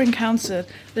ever encountered,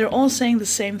 they're all saying the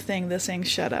same thing. They're saying,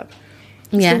 "Shut up."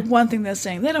 It's the one thing they're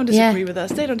saying. They don't disagree with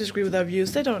us. They don't disagree with our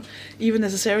views. They don't even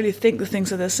necessarily think the things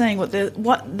that they're saying. What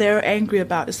they're angry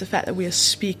about is the fact that we are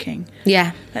speaking.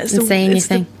 Yeah, That's and saying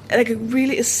anything. Like a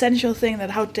really essential thing,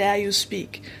 that how dare you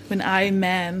speak when I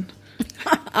man.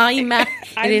 I man.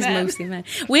 It is man. mostly men.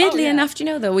 Weirdly enough, do you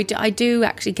know though, I do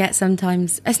actually get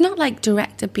sometimes. It's not like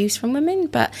direct abuse from women,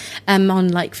 but on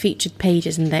like featured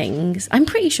pages and things. I'm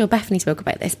pretty sure Bethany spoke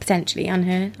about this potentially on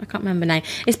her. I can't remember now.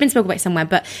 It's been spoken about somewhere,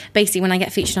 but basically when I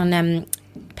get featured on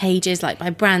pages like by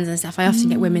brands and stuff, I often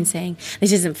get women saying,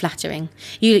 "This isn't flattering.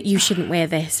 You shouldn't wear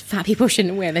this. Fat people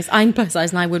shouldn't wear this. I'm plus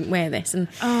size and I wouldn't wear this." And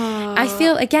I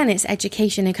feel again it's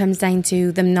education. It comes down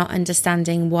to them not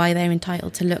understanding why they're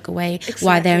entitled to look away,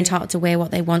 why they're entitled to wear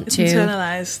what they want to.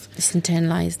 Internalized. It's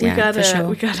internalized. For sure.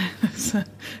 We got it.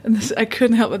 And this, I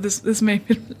couldn't help but this made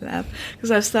me laugh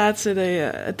because I've started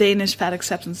a Danish fat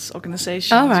acceptance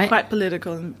organization. Oh, right. It's quite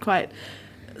political and quite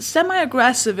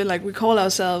semi-aggressive, and like we call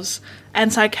ourselves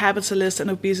anti-capitalist and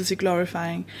obesity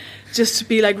glorifying, just to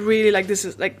be like really like this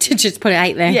is like To just put it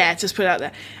out there. yeah, just put it out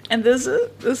there. And there's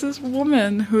this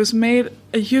woman who's made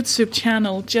a YouTube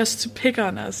channel just to pick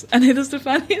on us, and it is the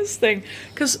funniest thing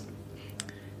because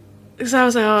I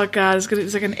was like, oh god,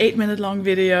 it's like an 8-minute long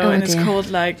video, and it's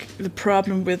called like the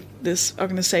problem with this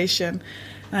organization.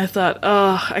 And I thought,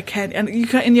 oh, I can't. And you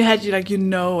in your head, you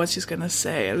know what she's gonna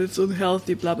say, and it's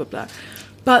unhealthy, blah blah blah.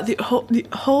 But the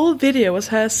whole video was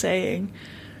her saying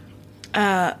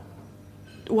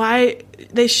why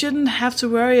they shouldn't have to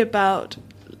worry about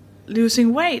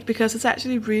losing weight because it's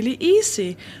actually really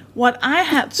easy. What I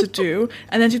had to do,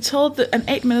 and then she told an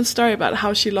 8-minute story about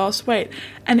how she lost weight,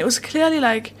 and it was clearly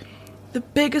like the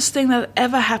biggest thing that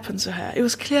ever happened to her. It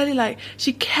was clearly like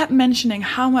she kept mentioning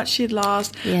how much she'd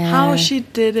lost, how she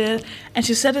did it, and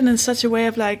she said it in such a way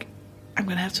of like, I'm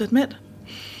gonna have to admit,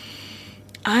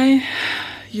 I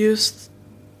used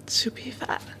to be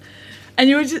fat. And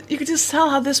you could just tell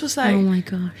how this was like, oh my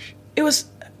gosh. It was,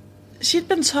 she'd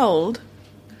been told,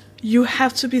 you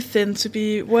have to be thin to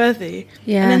be worthy.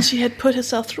 Yeah. And then she had put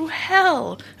herself through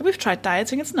hell. And we've tried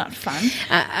dieting, it's not fun.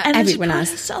 And then she put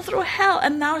herself through hell,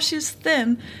 and now she's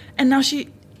thin, and now she's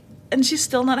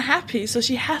still not happy. So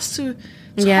she has to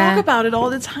talk about it all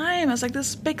the time. It's like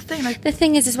this big thing. Like the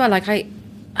thing is as well, like I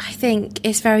think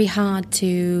it's very hard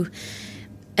to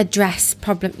address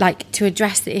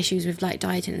the issues with like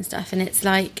dieting and stuff, and it's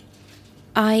like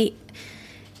I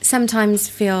sometimes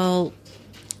feel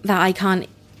that I can't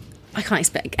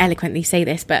eloquently say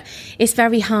this, but it's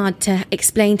very hard to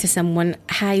explain to someone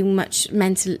how much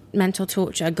mental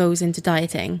torture goes into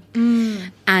dieting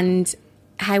and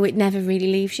how it never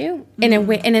really leaves you in a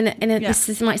way.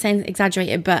 This might sound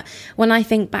exaggerated, but when I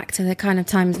think back to the kind of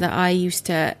times that I used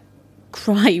to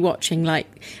cry watching like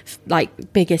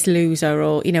Biggest Loser,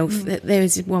 or there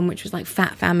was one which was like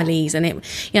Fat Families, and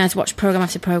it I had to watch program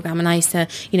after program, and I used to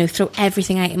throw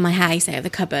everything out in my house, out of the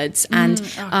cupboards, and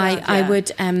I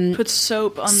would put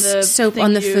soap on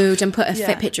the food and put a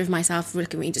fit picture of myself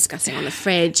looking really disgusting on the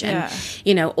fridge, and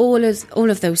all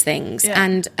of those things,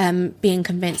 and being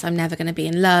convinced I'm never going to be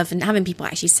in love, and having people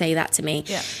actually say that to me,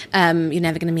 you're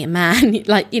never going to meet a man,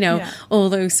 all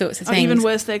those sorts of things. Even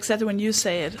worse, they accept it when you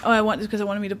say it. Oh, I want because I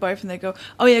want to meet a boyfriend. They go,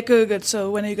 oh yeah, good.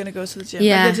 So when are you going to go to the gym? Like,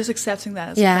 they're just accepting that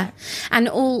as a fact. And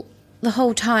the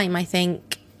whole time I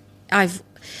think I've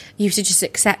used to just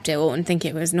accept it all and think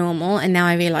it was normal, and now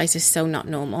I realise it's so not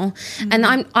normal. And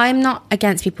I'm not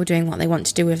against people doing what they want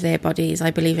to do with their bodies.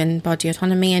 I believe in body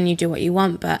autonomy, and you do what you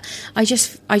want, but I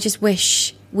just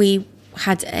wish we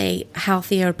had a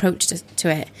healthier approach to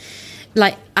it.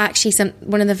 Like actually,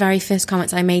 one of the very first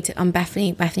comments I made on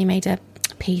Bethany made a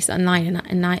piece online,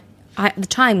 and I at the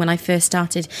time when I first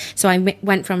started, so I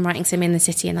went from writing Sim in the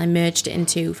City and I merged it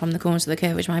into From the Corners of the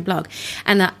Curve, which is my blog,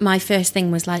 and my first thing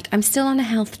was like, I'm still on a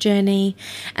health journey,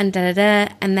 and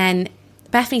and then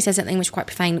Bethany said something which was quite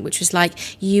profound, which was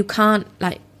like, you can't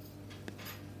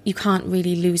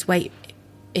really lose weight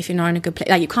if you're not in a good place.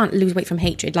 Like, you can't lose weight from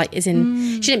hatred, like, as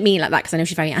in, she didn't mean it like that, because I know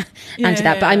she's very anti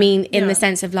that, but I mean in the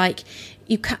sense of like,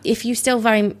 if you still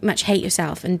very much hate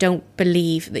yourself and don't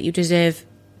believe that you deserve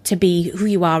to be who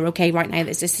you are, okay, right now,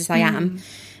 this is I am,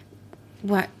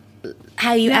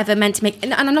 how are you ever meant to make,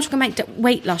 and I'm not talking about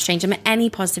weight loss change, I mean any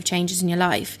positive changes in your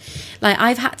life. Like,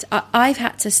 I've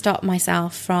had to stop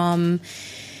myself from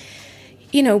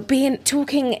you know, when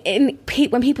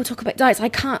people talk about diets,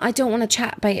 I don't want to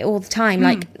chat about it all the time.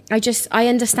 Like, I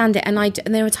understand it. And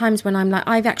there are times when I'm like,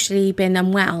 I've actually been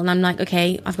unwell and I'm like,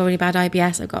 okay, I've got really bad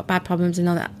IBS, I've got bad problems and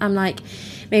all that. I'm like,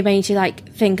 maybe I need to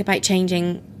like think about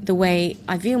changing the way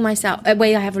I view myself, the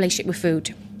way I have a relationship with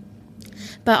food.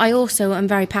 But I also am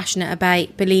very passionate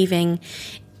about believing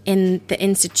in the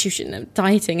institution of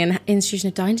dieting,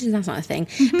 that's not a thing.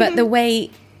 But the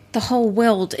way the whole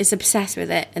world is obsessed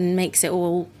with it and makes it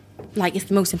all like it's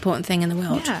the most important thing in the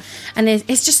world. Yeah. And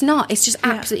it's just not. It's just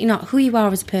absolutely not. Who you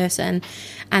are as a person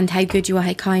and how good you are,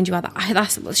 how kind you are,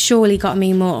 that's surely got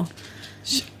me more.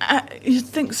 You'd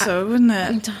think so, wouldn't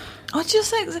it? I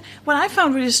just think what I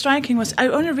found really striking was I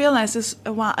only realized this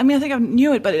a while. I mean, I think I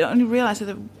knew it, but I only realized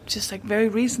it just like very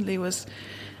recently was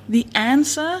the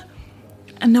answer,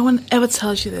 and no one ever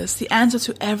tells you this, the answer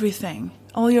to everything,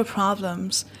 all your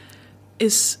problems,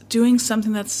 is doing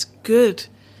something that's good.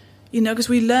 You know, because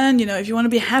we learn, you know, if you want to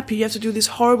be happy, you have to do these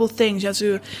horrible things. You have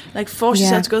to, like, force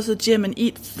yourself to go to the gym and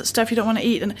eat stuff you don't want to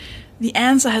eat. And the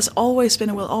answer has always been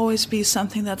and will always be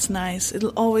something that's nice. It'll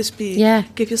always be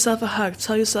give yourself a hug,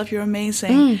 tell yourself you're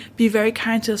amazing, be very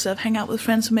kind to yourself, hang out with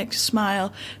friends who make you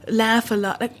smile, laugh a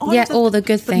lot. Like all the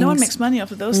good things. But no one makes money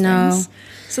off of those things.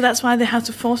 So that's why they have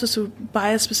to force us to buy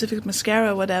a specific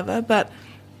mascara or whatever. But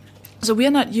so we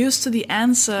are not used to the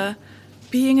answer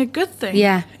being a good thing.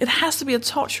 Yeah. It has to be a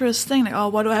torturous thing. Like, oh,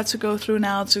 what do I have to go through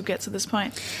now to get to this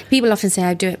point? People often say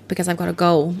I do it because I've got a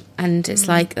goal, and it's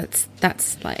like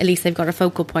that's like at least they've got a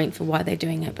focal point for why they're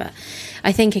doing it. But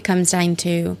I think it comes down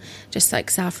to just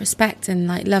like self-respect and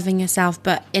like loving yourself,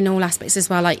 but in all aspects as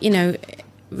well. Like, you know,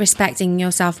 respecting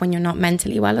yourself when you're not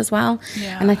mentally well as well.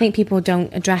 Yeah. And I think people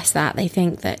don't address that. They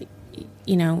think that,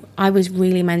 you know, I was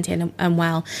really mentally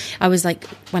unwell. I was like,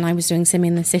 when I was doing Slimming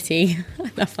in the City,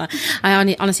 I love that.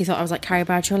 I honestly thought I was like Carrie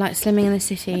Bradshaw, like Slimming in the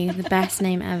City, the best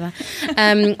name ever.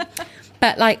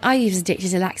 But like, I was addicted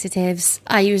to laxatives.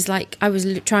 I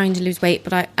was trying to lose weight,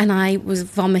 but I was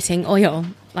vomiting oil,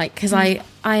 like, because I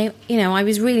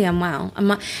was really unwell. And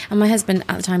my husband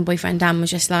at the time, boyfriend Dan,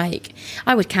 was just like,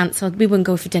 I would cancel. We wouldn't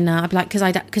go for dinner. I'd be like,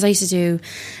 because I used to do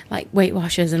like Weight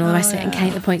Watchers and all the rest of it and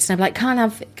count the points. And I'd be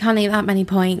like, can't eat that many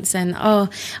points. And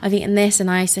I've eaten this,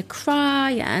 and I used to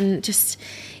cry and just.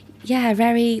 Yeah,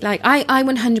 very, like, I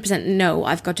 100% know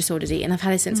I've got disordered eating. I've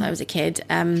had it since I was a kid.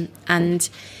 And,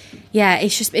 yeah,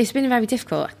 it's been very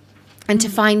difficult. And to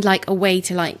find, like, a way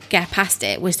to, like, get past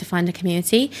it was to find a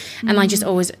community. And I just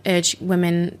always urge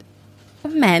women,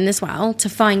 men as well, to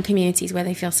find communities where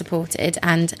they feel supported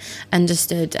and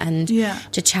understood and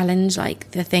to challenge, like,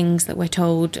 the things that we're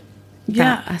told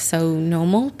that are so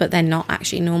normal, but they're not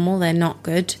actually normal. They're not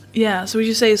good. Yeah, so would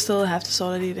you say you still have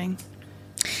disordered eating?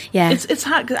 Yeah, it's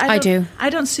hard. 'Cause I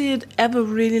don't see it ever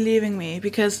really leaving me,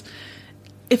 because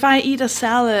if I eat a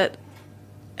salad,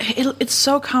 it's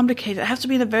so complicated. I have to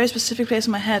be in a very specific place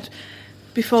in my head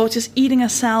before just eating a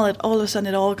salad. All of a sudden,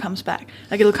 it all comes back.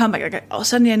 Like, it'll come back. Like,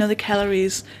 suddenly I know the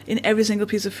calories in every single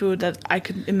piece of food that I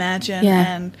could imagine.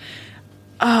 Yeah.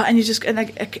 And you just, and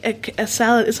like a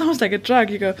salad, it's almost like a drug.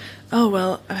 You go, oh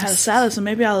well, I've had a salad, so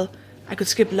maybe I could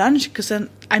skip lunch, because then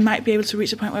I might be able to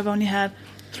reach a point where I've only had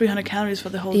 300 calories for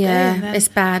the whole day. And then it's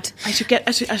bad. I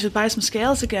should buy some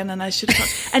scales again, and I should,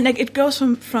 and like it goes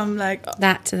from like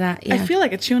that to that. Yeah. I feel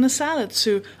like a tuna salad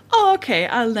to, oh, okay,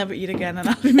 I'll never eat again and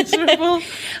I'll be miserable.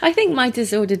 I think my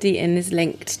disordered eating is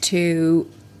linked to,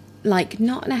 like,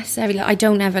 not necessarily, like, I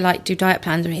don't ever like do diet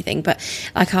plans or anything, but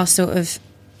like I'll sort of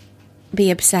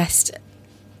be obsessed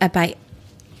about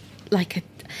like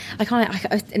I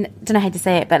don't know how to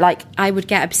say it, but like I would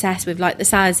get obsessed with like the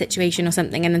salad situation or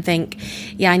something, and then think,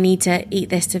 yeah, I need to eat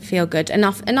this to feel good. And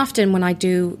often when I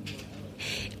do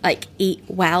like eat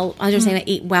well, I'm just saying I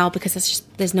eat well because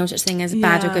there's no such thing as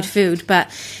bad or good food. But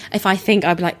if I think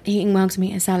I'd be like eating well because I'm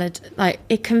eating a salad, like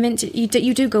it convinces you.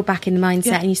 You do go back in the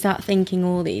mindset and you start thinking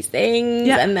all these things,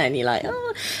 and then you're like,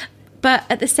 oh. But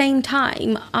at the same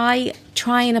time, I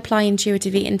try and apply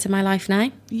intuitive eating to my life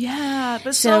now. Yeah,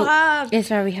 but so hard. It's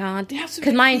very hard.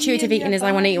 Because my intuitive eating is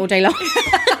I want to eat all day long.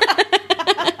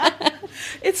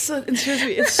 It's so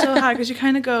hard, because you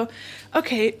kind of go,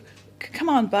 okay, come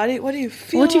on, buddy, what do you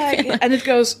feel like? And it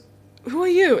goes, who are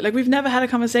you? Like, we've never had a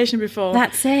conversation before.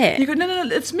 That's it. And you go, no,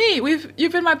 it's me.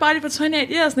 You've been my body for 28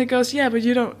 years. And it goes, yeah, but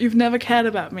you've never cared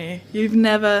about me. You've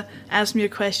never asked me a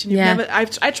question. I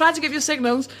tried to give you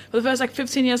signals for the first like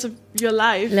 15 years of your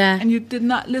life, and you did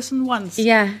not listen once.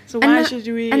 Yeah. So why should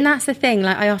we? And that's the thing.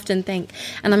 Like, I often think,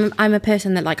 and I'm a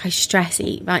person that like I stress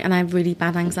eat, like, and I have really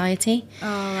bad anxiety,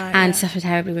 and suffer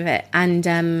terribly with it.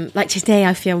 And like today,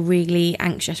 I feel really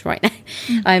anxious right now.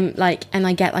 I'm like, and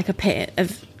I get like a pit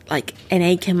of like an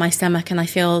ache in my stomach and I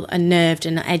feel unnerved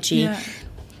and edgy. Yeah.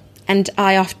 And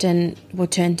I often will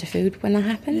turn to food when that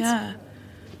happens. Yeah.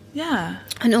 Yeah.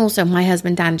 And also my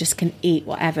husband Dan just can eat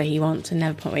whatever he wants and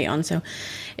never put weight on. So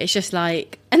it's just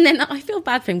like, and then I feel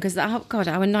bad for him because, oh God,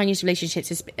 our 9 years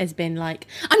relationships has been like,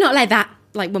 I'm not like that.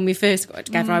 Like when we first got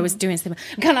together, I was doing something.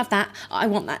 I can't have that. I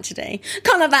want that today.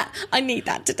 Can't have that. I need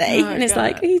that today. Oh, and it's God.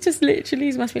 like, he just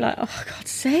literally must be like, oh,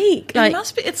 God's sake. Like, It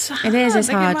must be, it's hard. It is, it's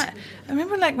hard. I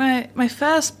remember like my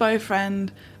first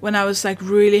boyfriend, when I was like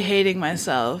really hating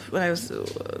myself, when I was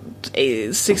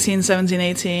 16, 17,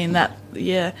 18, that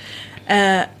year,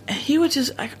 he would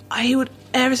just, like,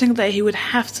 every single day, he would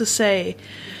have to say,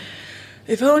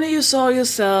 if only you saw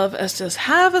yourself as just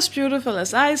half as beautiful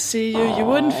as I see you, you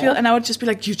wouldn't feel... And I would just be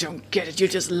like, you don't get it. You're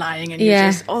just lying. And you're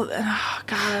just... Oh,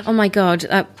 God. Oh, my God.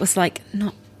 That was like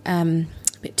not a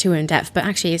bit too in-depth, but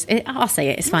actually, I'll say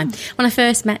it. It's fine. When I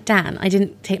first met Dan, I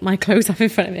didn't take my clothes off in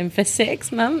front of him for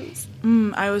 6 months.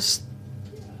 I lost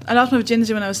my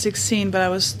virginity when I was 16, but I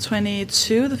was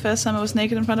 22 the first time I was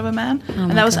naked in front of a man.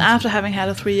 And that was after having had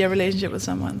a 3-year relationship with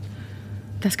someone.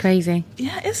 That's crazy.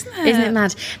 Yeah, isn't it? Isn't it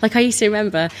mad? Like, I used to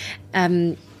remember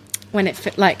when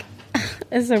it, like,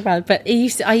 it's so bad, but I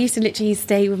used to literally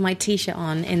stay with my T-shirt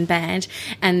on in bed,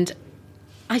 and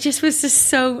I just was just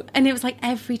so, and it was like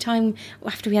every time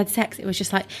after we had sex, it was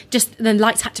just like, just the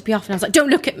lights had to be off, and I was like, don't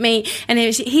look at me, and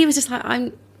he was just like,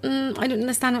 I don't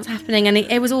understand what's happening, and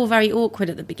it was all very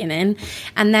awkward at the beginning,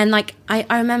 and then like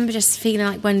I remember just feeling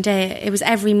like one day, it was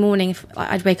every morning, if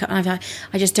I'd wake up and I'd be like,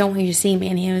 I just don't want you to see me,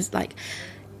 and he was like,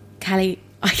 Callie,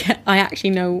 I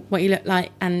actually know what you look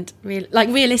like, and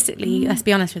realistically, let's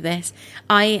be honest with this,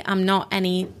 I am not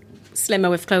any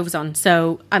slimmer with clothes on,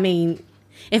 so I mean,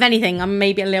 if anything, I'm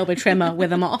maybe a little bit trimmer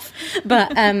with them off,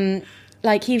 but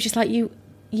like he was just like,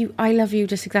 I love you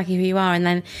just exactly who you are. And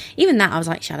then even that, I was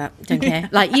like, shut up, don't care.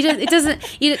 Like,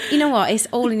 you know what? It's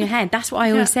all in your head. That's what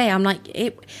I always say. I'm like,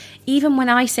 even when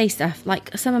I say stuff,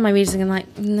 like some of my readers are going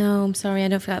like, no, I'm sorry, I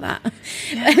don't feel like that.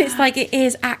 Yeah. And it's like, it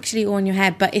is actually all in your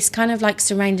head, but it's kind of like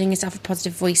surrounding yourself with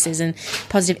positive voices and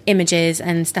positive images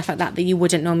and stuff like that you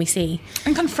wouldn't normally see.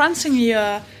 And confronting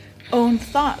your own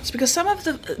thoughts, because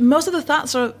most of the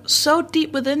thoughts are so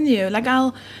deep within you. Like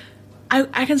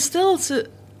I can still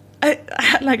I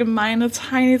had like a minor,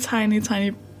 tiny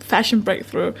fashion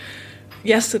breakthrough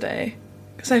yesterday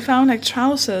because I found like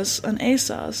trousers on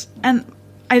ASOS, and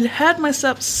I heard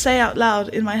myself say out loud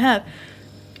in my head,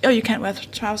 "Oh, you can't wear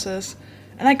trousers,"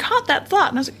 and I caught that thought,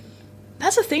 and I was like,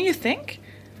 "That's a thing you think?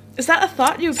 Is that a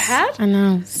thought you've had?" I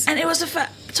know. And it was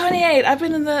 28. I've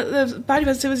been in the body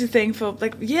positivity thing for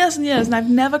like years and years, and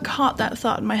I've never caught that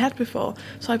thought in my head before.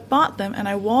 So I bought them and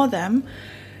I wore them.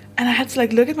 And I had to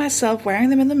like look at myself wearing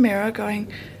them in the mirror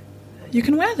going, you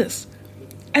can wear this.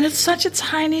 And it's such a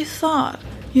tiny thought,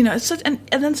 you know, it's such, and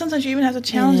then sometimes you even have to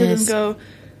challenge it and go,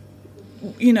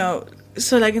 you know,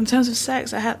 so like in terms of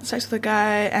sex, I had sex with a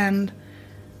guy and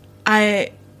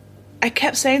I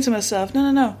kept saying to myself,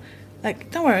 no, like,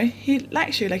 don't worry, he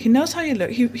likes you, like he knows how you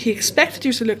look, he expected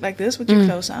you to look like this with your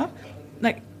clothes off,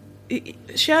 like,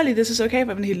 surely this is okay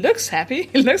for him. And he looks happy.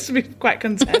 He looks to be quite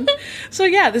content. So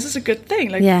yeah, this is a good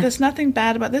thing. Like there's nothing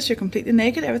bad about this. You're completely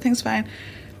naked. Everything's fine.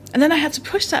 And then I had to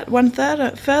push that one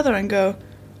further and go,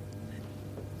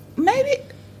 maybe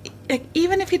like,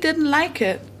 even if he didn't like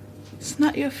it, it's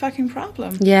not your fucking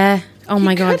problem. Yeah. Oh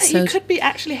my God. He could be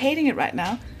actually hating it right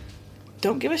now.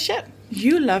 Don't give a shit.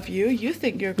 You love you. You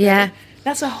think you're great. Yeah.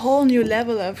 That's a whole new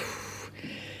level of...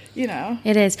 You know,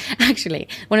 it is actually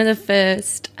one of the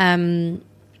first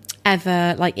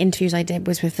ever like interviews I did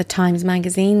was with the Times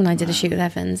magazine when I did a shoot with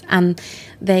Evans, and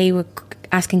they were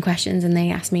asking questions and they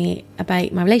asked me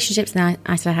about my relationships, and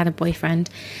I said I had a boyfriend,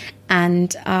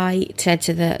 and I said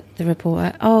to the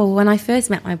reporter, oh, when I first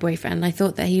met my boyfriend, I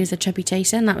thought that he was a chubby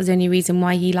chaser and that was the only reason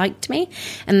why he liked me.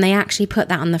 And they actually put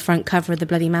that on the front cover of the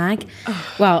bloody mag,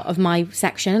 of my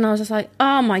section, and I was just like,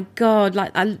 oh my God,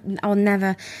 like I'll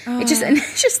never,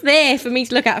 it's just there for me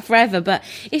to look at forever. But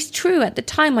it's true, at the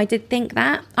time I did think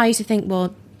that. I used to think,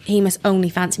 well, he must only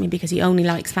fancy me because he only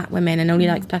likes fat women and only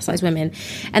likes plus size women.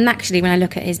 And actually, when I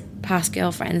look at his past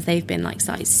girlfriends, they've been like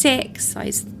size 6,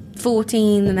 size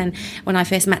 14, and then when I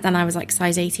first met Dan, I was like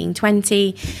size 18,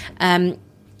 20.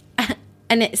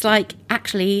 And it's like,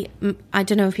 actually, I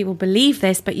don't know if people believe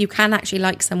this, but you can actually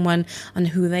like someone on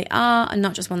who they are and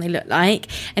not just what they look like.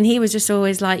 And he was just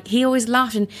always like, he always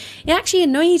laughed, and it actually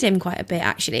annoyed him quite a bit,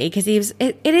 actually, because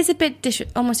it is a bit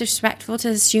almost disrespectful to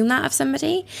assume that of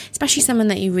somebody, especially someone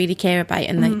that you really care about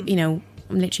and that, you know,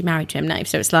 I'm literally married to him now,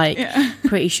 so it's like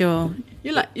pretty sure.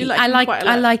 You like him quite a lot.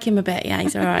 I like him a bit. Yeah,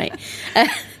 he's all right.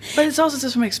 But it's also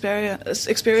just from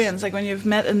experience. Like when you've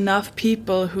met enough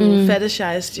people who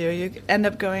fetishized you, you end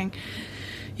up going,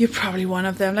 you're probably one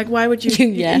of them. Like, why would you?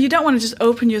 You don't want to just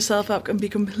open yourself up and be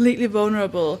completely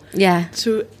vulnerable. Yeah.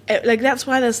 To like, that's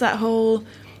why there's that whole,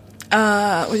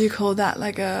 what do you call that?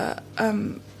 Like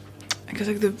because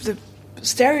like the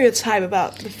stereotype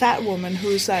about the fat woman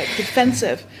who's like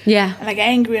defensive. Yeah. And like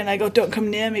angry and like, oh, don't come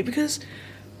near me, because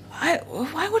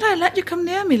why would I let you come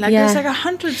near me? Like, there's like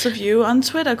hundreds of you on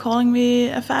Twitter calling me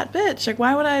a fat bitch. Like,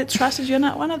 why would I trust that you're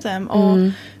not one of them?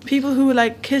 Or people who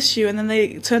like kiss you and then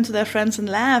they turn to their friends and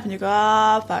laugh and you go,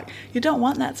 oh, fuck. You don't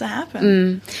want that to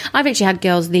happen. I've actually had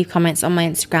girls leave comments on my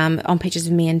Instagram on pictures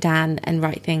of me and Dan and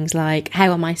write things like,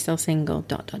 how am I still single? ...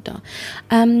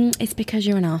 It's because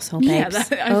you're an arsehole,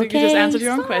 babes. Yeah, I think you just answered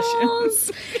your own question.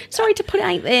 Sorry to put it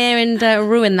out there and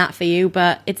ruin that for you,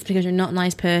 but it's because you're not a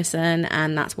nice person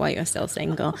and that's why you're still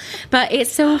single. But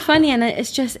it's so funny, and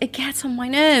it gets on my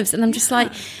nerves, and I'm just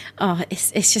like, oh,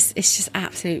 it's just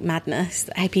absolute madness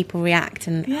how people react,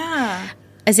 and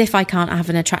as if I can't have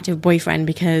an attractive boyfriend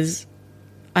because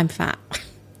I'm fat.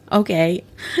 Okay,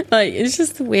 like, it's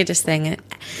just the weirdest thing.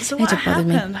 So what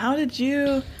happened? How did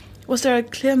you? Was there a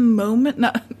clear moment?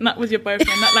 Not with your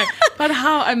boyfriend, not like, but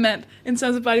how I meant in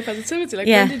terms of body positivity. Like,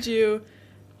 when did you?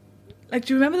 Like,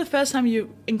 do you remember the first time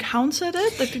you encountered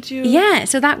it? Like, did you? Yeah,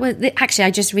 so that was... Actually,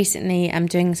 I just recently am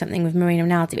doing something with Marina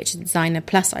Rinaldi, which is a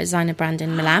plus-size designer brand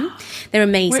in Milan. They're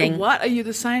amazing. Wait, what? Are you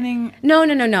designing? No.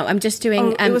 I'm just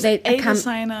doing... it was a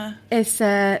designer. It's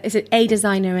a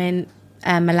designer in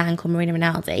Milan called Marina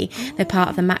Rinaldi. They're part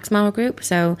of the Max Mara group,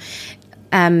 so...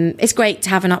 it's great to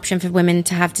have an option for women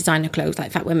to have designer clothes,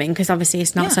 like fat women, because obviously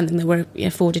it's not something that we're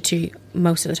afforded to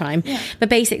most of the time. But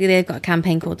basically they've got a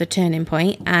campaign called The Turning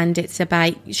Point, and it's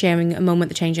about sharing a moment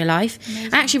that changed your life.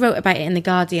 Amazing. I actually wrote about it in The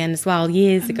Guardian as well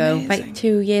years ago, like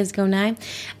 2 years ago now,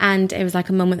 and it was like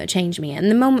a moment that changed me.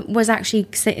 And the moment was actually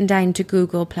sitting down to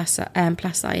Google plus size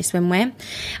swimwear.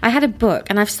 I had a book,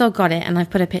 and I've still got it, and I've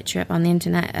put a picture up on the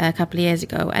internet a couple of years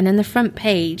ago, and in the front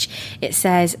page it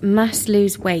says, must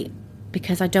lose weight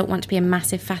because I don't want to be a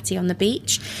massive fatty on the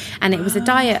beach. And it was a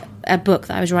book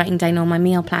that I was writing down all my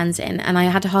meal plans in, and I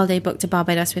had a holiday booked to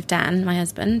Barbados with Dan, my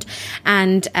husband,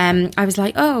 and I was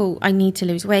like, oh, I need to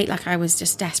lose weight. Like, I was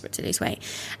just desperate to lose weight.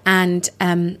 And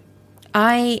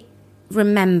I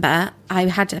remember I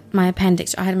had my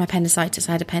appendicitis,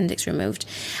 I had appendix removed,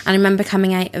 and I remember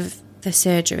coming out of the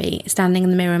surgery, standing in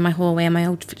the mirror in my hallway in my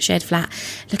old shared flat,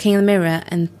 looking in the mirror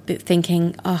and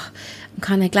thinking, oh, I'm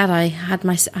kind of glad I had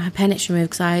my appendix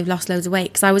removed because I lost loads of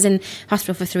weight, because I was in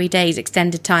hospital for 3 days,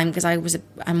 extended time, because I was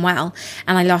unwell,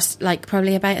 and I lost like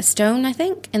probably about a stone, I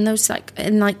think, in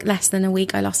less than a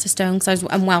week I lost a stone, because I was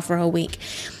unwell for a whole week.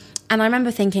 And I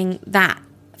remember thinking,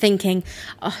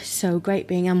 oh, so great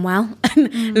being unwell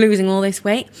and losing all this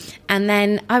weight. And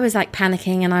then I was like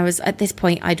panicking, and I was, at this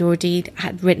point, I'd already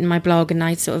had written my blog, and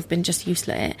I'd sort of been just used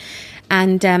to it.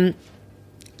 And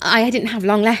I didn't have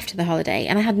long left to the holiday,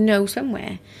 and I had no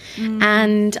swimwear.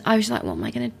 And I was like, what am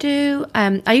I going to do?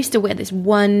 I used to wear this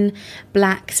one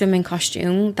black swimming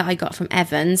costume that I got from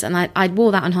Evans, and I'd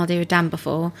wore that on holiday with Dan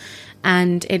before,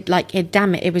 and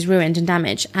it was ruined and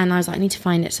damaged, and I was like, I need to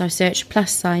find it. So I searched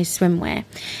plus size swimwear,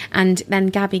 and then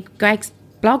Gabby Gregg's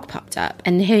blog popped up,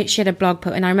 and she had a blog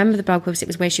post, and I remember the blog post, it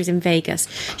was where she was in Vegas.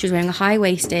 She was wearing a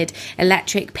high-waisted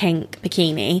electric pink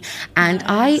bikini, and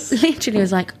I literally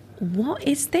was like, what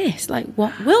is this? Like,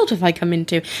 what world have I come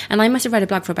into? And I must have read a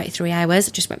blog for about 3 hours.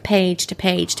 I just went page to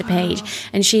page to page.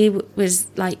 And she was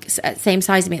like same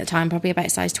size as me at the time, probably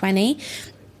about size 20.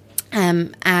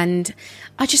 And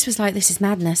I just was like, this is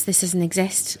madness. This doesn't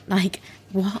exist. Like,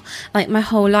 what? Like, my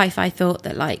whole life I thought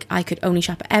that like I could only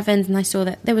shop at Evans, and I saw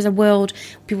that there was a world,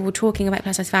 people were talking about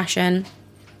plus size fashion,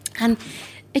 and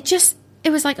it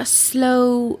was like a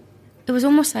slow... It was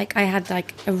almost like I had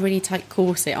like a really tight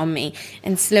corset on me,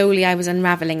 and slowly I was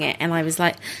unraveling it, and I was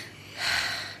like,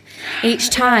 each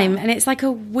time, and it's like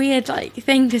a weird like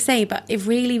thing to say, but it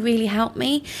really, really helped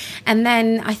me. And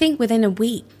then I think within a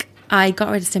week I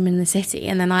got rid of Swim in the City,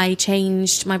 and then I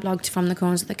changed my blog to From the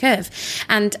Corners of the Curve,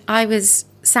 and I was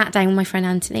sat down with my friend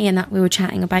Anthony, and that we were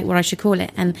chatting about what I should call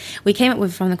it, and we came up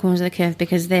with From the Corners of the Curve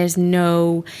because there's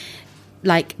no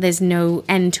like there's no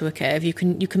end to a curve. You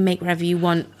can make whatever you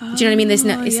want. Do you know what I mean? There's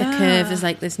no. It's a curve.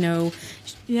 There's no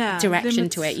direction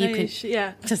to it. You can.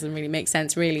 It doesn't really make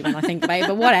sense, really, when I think about it.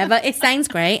 But whatever. It sounds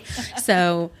great.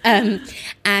 So,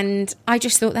 and I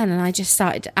just thought then, and I just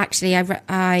started. Actually,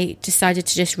 I decided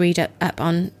to just read up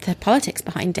on the politics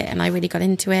behind it, and I really got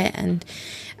into it. And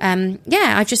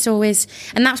I've just always,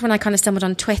 and that's when I kind of stumbled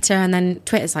on Twitter, and then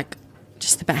Twitter's like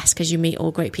just the best because you meet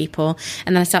all great people.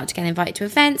 And then I started to get invited to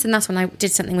events, and that's when I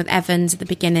did something with Evans at the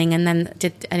beginning, and then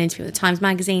did an interview with the Times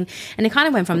Magazine, and it kind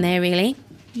of went from there, really.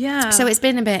 Yeah. So it's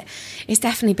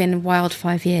definitely been a wild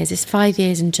 5 years. It's 5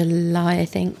 years in July, I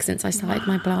think, since I started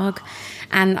my blog.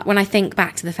 And when I think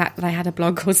back to the fact that I had a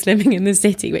blog called Slimming in the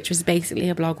City, which was basically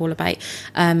a blog all about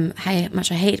how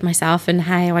much I hated myself and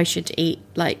how I should eat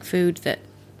like food that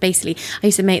basically, I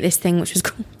used to make this thing which was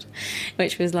called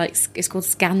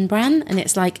Scan Bran, and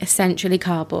it's like essentially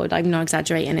cardboard. I'm not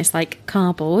exaggerating. It's like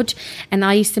cardboard, and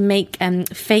I used to make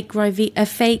fake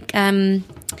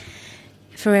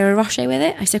Ferrero Rocher with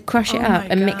it. I used to crush it up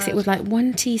and mix it with like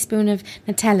 1 teaspoon of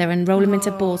Nutella and roll them into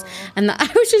balls. And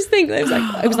I was just thinking,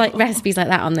 it was like recipes like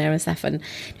that on there and stuff, and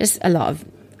just a lot of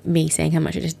me saying how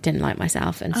much I just didn't like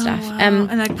myself and stuff. Wow.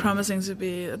 And like promising to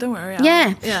be, don't worry.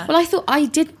 Yeah. Well, I thought I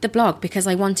did the blog because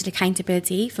I wanted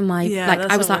accountability for my,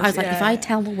 I was like, if I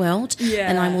tell the world,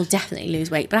 then I will definitely lose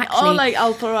weight. But actually, or like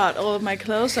I'll throw out all of my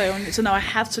clothes, so now I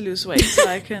have to lose weight so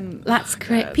I can. That's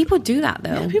correct. People do that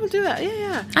though. Yeah, people do that.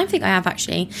 Yeah. I think I have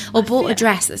actually, or bought a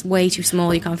dress that's way too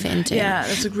small you can't fit into. Yeah,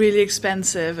 it's like really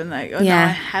expensive, and like, now I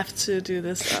have to do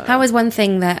this. That was one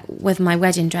thing that with my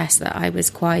wedding dress that I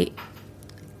was quite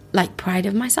like proud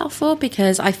of myself for,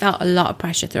 because I felt a lot of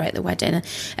pressure throughout the wedding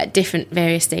at different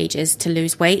various stages to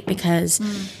lose weight, because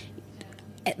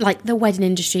like the wedding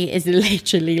industry is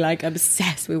literally like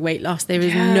obsessed with weight loss. There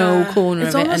is no corner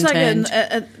of it unturned.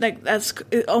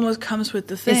 It almost comes with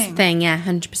the thing. This thing,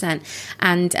 100%.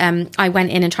 And I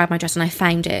went in and tried my dress, and I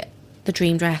found it, the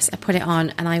dream dress. I put it on,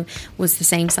 and I was the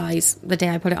same size the day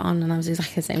I put it on, and I was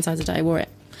exactly the same size the day I wore it.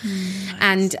 Nice.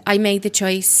 And I made the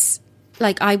choice.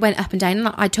 Like, I went up and down, and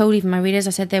I told even my readers, I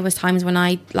said there was times when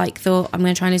I, like, thought, I'm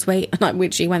going to try and lose weight, and I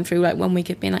literally went through, like, 1 week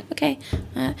of being like, okay,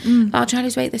 I'll try to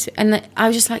lose weight this week. And I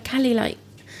was just like, Kelly, like,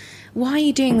 why are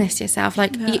you doing this to yourself?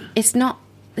 Like,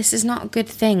 this is not a good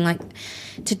thing, like,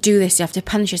 to do this. You have to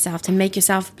punish yourself, to make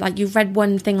yourself, like, you've read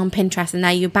one thing on Pinterest, and now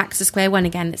you're back to square one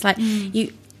again. It's like,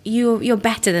 you're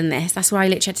better than this. That's what I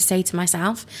literally had to say to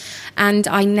myself. And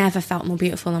I never felt more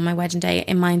beautiful on my wedding day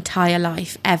in my entire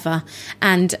life, ever.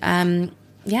 And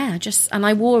and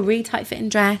I wore a really tight fitting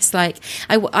dress. Like,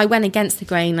 I went against the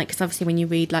grain, like, because obviously when you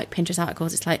read like Pinterest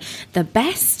articles, it's like the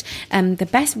best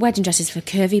wedding dresses for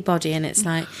curvy body, and it's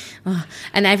like,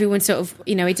 and everyone sort of,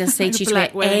 it does say to you to wear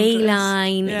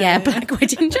A-line, black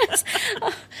wedding dress.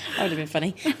 That would have been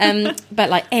funny.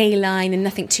 But like A-line and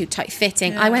nothing too tight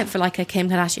fitting. I went for like a Kim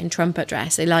Kardashian trumpet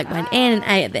dress. It like went in and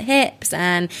out at the hips,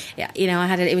 and I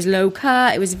had it was low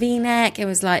cut, it was V-neck, it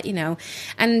was like,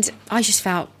 and I just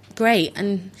felt great.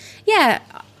 And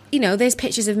there's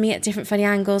pictures of me at different funny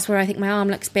angles where I think my arm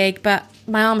looks big, but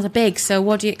my arms are big, so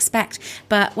what do you expect?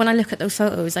 But when I look at those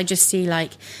photos, I just see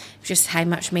like just how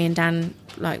much me and Dan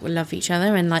like will love each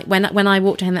other. And like when I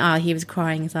walked down the aisle, he was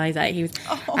crying his eyes out. He was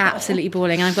absolutely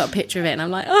bawling, and I've got a picture of it, and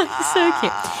I'm like, oh, he's so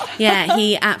cute. Yeah,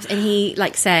 he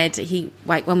like said,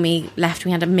 when we left,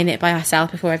 we had a minute by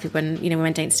ourselves before everyone, we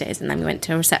went downstairs, and then we went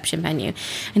to a reception venue,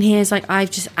 and he was like,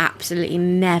 I've just absolutely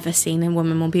never seen a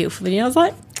woman more beautiful than you. I was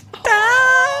like,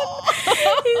 Dan,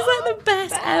 he's like the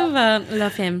best ever.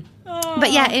 Love him.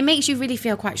 But yeah, it makes you really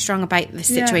feel quite strong about this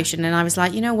situation. And I was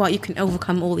like, you know what, you can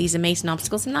overcome all these amazing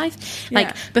obstacles in life.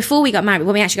 Like, before we got married,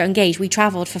 when we actually got engaged, we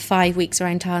travelled for 5 weeks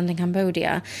around Thailand and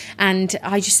Cambodia, and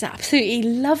I just absolutely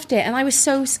loved it. And I was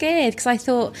so scared, because I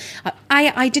thought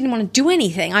I didn't want to do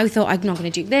anything. I thought, I'm not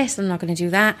going to do this, I'm not going to do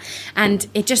that. And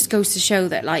it just goes to show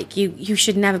that like you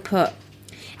should never put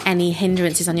any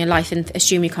hindrances on your life and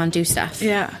assume you can't do stuff.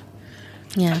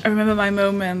 Yeah, I remember my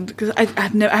moment, because I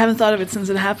haven't thought of it since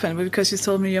it happened, but because you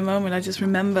told me your moment, I just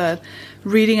remembered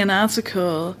reading an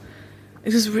article.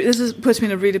 This puts me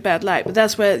in a really bad light, but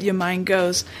that's where your mind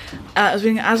goes. I was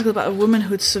reading an article about a woman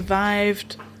who'd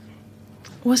survived.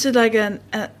 Was it like a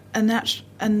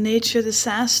nature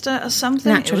disaster or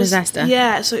something? Natural disaster.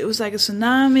 Yeah, so it was like a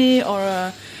tsunami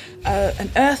or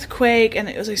an earthquake, and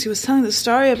it was like she was telling the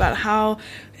story about how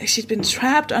she'd been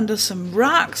trapped under some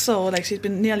rocks, or like she'd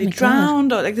been nearly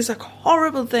drowned, or like this like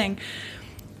horrible thing.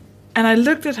 And I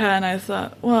looked at her and I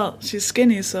thought, well, she's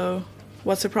skinny, so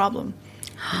what's the problem?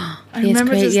 I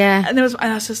remember and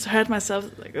I just heard myself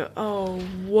like, oh,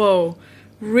 whoa,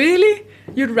 Really?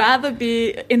 You'd rather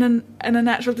be in a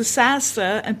natural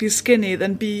disaster and be skinny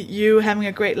than be you having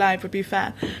a great life but be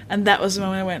fat. And that was the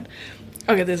moment I went,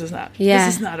 okay, this is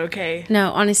not okay.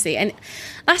 No, honestly. And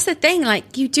that's the thing,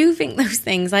 like, you do think those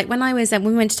things. Like, when I was, when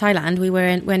we went to Thailand, we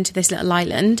went to this little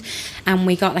island, and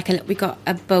we got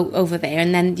a boat over there,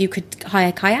 and then you could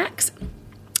hire kayaks.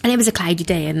 And it was a cloudy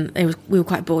day, and we were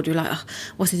quite bored. We were like, oh,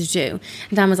 what's it to do?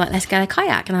 And Dan was like, let's get a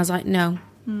kayak. And I was like, no.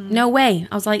 No way.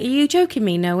 I was like, are you joking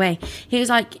me? No way. He was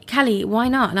like, Kelly, why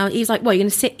not? And he was like, well, you're going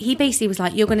to sit. He basically was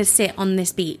like, you're going to sit on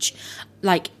this beach,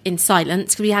 like, in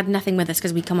silence, because we had nothing with us,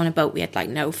 because we come on a boat. We had, like,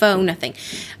 no phone, nothing.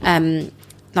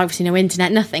 Obviously no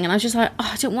internet, nothing. And I was just like, oh,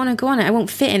 I don't want to go on it. I won't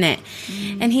fit in it.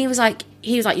 And he was like,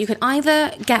 you can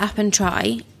either get up and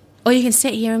try, or you can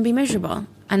sit here and be miserable.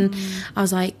 And I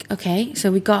was like, okay. So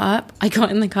we got up. I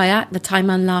got in the kayak. The Thai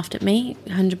man laughed at me,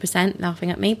 100% laughing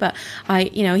at me. But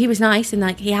he was nice, and,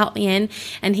 like, he helped me in.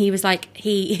 And he was like,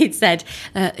 he'd said,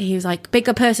 he was like,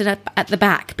 bigger person at the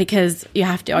back, because you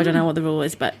have to. I don't know what the rule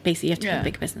is, but basically you have to put a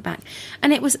bigger person at the back.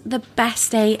 And it was the best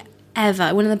day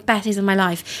ever. One of the best days of my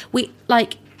life.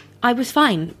 I was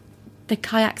fine. The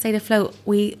kayak stayed afloat.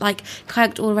 We, like,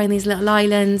 kayaked all around these little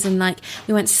islands, and, like,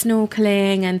 we went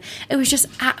snorkeling, and it was just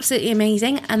absolutely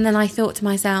amazing. And then I thought to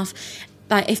myself,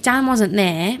 like, if Dan wasn't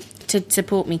there to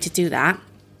support me to do that,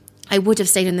 I would have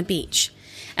stayed on the beach,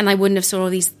 and I wouldn't have saw all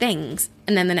these things.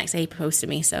 And then the next day he proposed to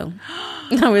me, so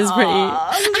that was pretty...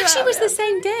 Actually, it was the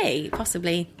same day,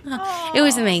 possibly. It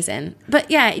was amazing.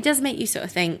 But yeah, it does make you sort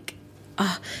of think,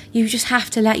 oh, you just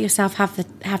have to let yourself have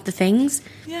the things.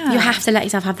 Yeah. You have to let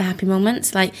yourself have the happy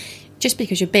moments. Like, just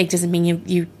because you're big doesn't mean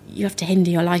you have to hinder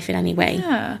your life in any way.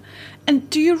 Yeah. And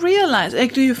do you realize,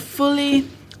 like, do you fully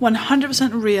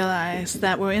 100% realize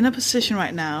that we're in a position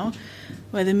right now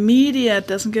where the media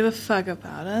doesn't give a fuck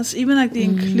about us? Even, like, the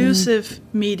inclusive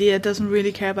media doesn't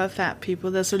really care about fat people.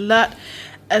 There's a lot...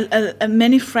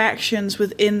 many fractions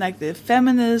within, like, the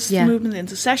feminist movement, the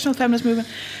intersectional feminist movement.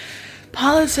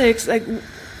 Politics, like,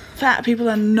 fat people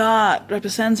are not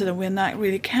represented, and we're not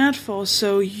really cared for.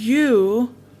 So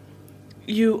you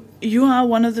are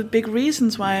one of the big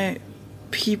reasons why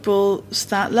people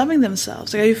start loving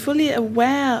themselves. Like, are you fully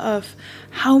aware of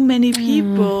how many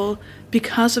people,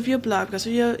 because of your blog, because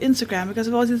of your Instagram, because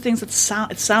of all these things it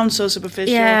sounds so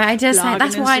superficial? Yeah, I just like,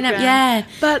 that's why I know. Yeah,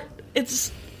 but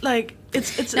it's like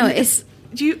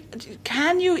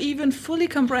can you even fully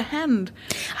comprehend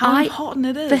how important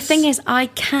it is? The thing is, I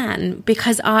can,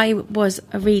 because I was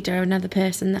a reader of another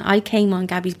person. I came on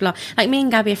Gabby's blog. Like, me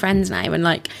and Gabby are friends now, and,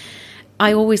 like,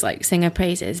 I always, like, sing her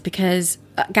praises, because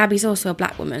Gabby's also a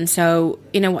black woman, so,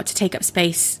 you know what, to take up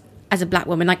space as a black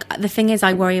woman. Like, the thing is,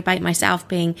 I worry about myself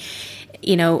being,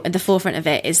 you know, at the forefront of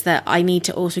it, is that I need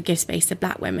to also give space to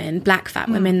black women, black fat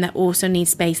women that also need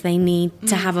space. They need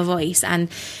to have a voice. And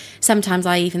sometimes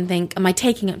I even think, am I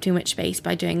taking up too much space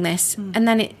by doing this? And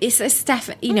then it's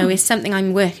definitely, you know, it's something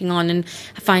I'm working on, and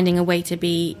finding a way to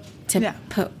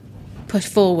push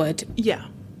forward. Yeah.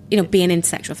 You know, be an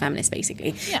intersectional feminist,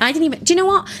 basically. Yeah. I didn't even... Do you know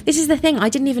what? This is the thing. I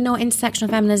didn't even know what intersectional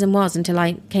feminism was until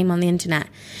I came on the internet.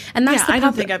 And that's the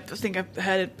problem. I think I've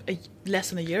heard it less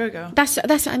than a year ago. That's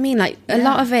what I mean. Like, a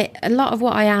lot of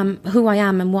what I am, who I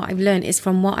am, and what I've learned is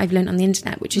from what I've learned on the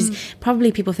internet, which is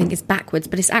probably people think is backwards,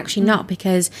 but it's actually not,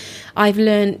 because I've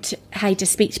learned how to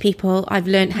speak to people. I've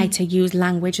learned how to use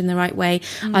language in the right way.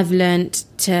 I've learned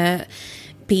to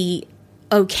be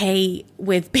okay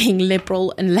with being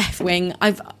liberal and left-wing.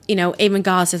 I've, you know, even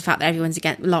regardless of the fact that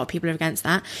a lot of people are against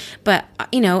that, but,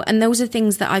 you know, and those are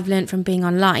things that I've learned from being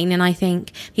online. And I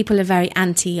think people are very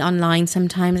anti-online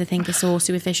sometimes. I think it's all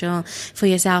superficial for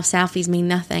yourself. Selfies mean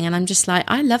nothing. And I'm just like,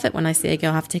 I love it when I see a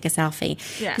girl have to take a selfie,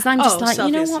 because I'm just like, selfies,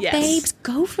 you know what, babes,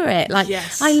 go for it. Like,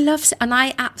 I love, and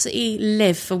I absolutely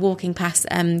live for walking past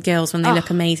girls when they look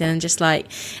amazing, and just,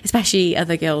 like, especially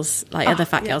other girls, like other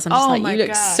fat girls. I'm just like, you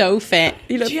look so fit.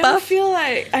 You look buff. Do you ever feel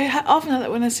like, I often have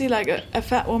that when I see, like, a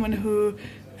fat woman who,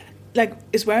 like,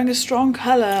 is wearing a strong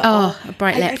colour. A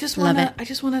bright lip. I just want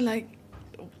to, like,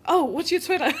 oh, what's your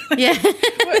Twitter? Yeah.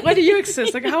 where do you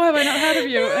exist? Like, how have I not heard of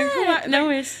you? Like, no,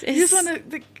 it's you just want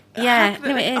to... Yeah,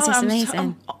 no, it is. It's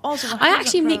amazing. I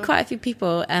actually meet quite a few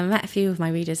people. Met a few of my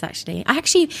readers, actually.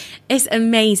 It's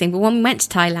amazing. But when we went to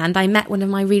Thailand, I met one of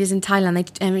my readers in Thailand.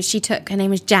 Her name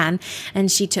was Jan,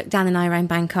 and she took Dan and I around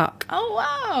Bangkok. Oh,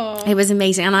 wow. It was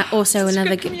amazing. And I also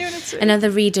another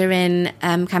reader in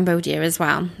Cambodia as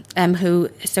well, her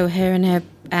and her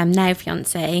now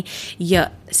fiance,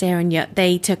 Sarah and Yut,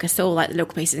 they took us all, like, the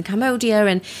local places in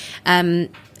Cambodia, and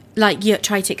like, Yut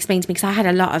tried to explain to me, because I had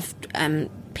a lot of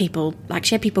people, like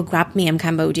she had people grab me in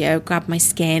Cambodia, grab my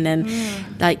skin and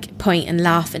like point and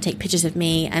laugh and take pictures of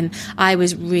me, and I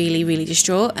was really, really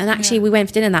distraught. And actually we went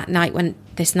for dinner that night when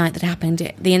this night that happened,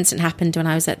 the incident happened when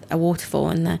I was at a waterfall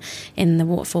in the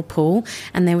waterfall pool,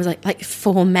 and there was like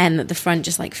 4 men at the front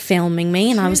just like filming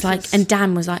me, and I was like, and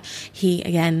Dan was like, he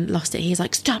again lost it, he's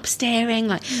like, stop staring,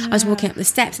 like I was walking up the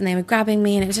steps and they were grabbing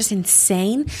me, and it was just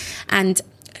insane. And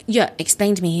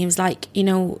explained to me, he was like, you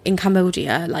know, in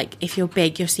Cambodia, like if you're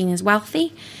big, you're seen as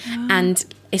wealthy, and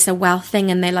it's a wealth thing,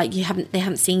 and they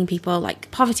haven't seen people, like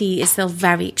poverty is still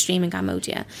very extreme in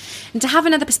Cambodia, and to have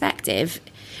another perspective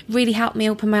really helped me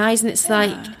open my eyes. And it's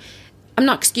like, I'm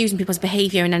not excusing people's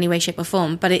behaviour in any way, shape or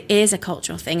form, but it is a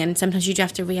cultural thing, and sometimes you do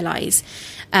have to realise,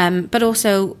 but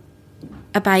also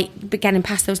about getting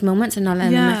past those moments and not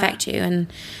letting them affect you. And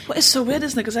well, it's so weird,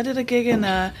 isn't it? Because I did a gig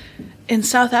in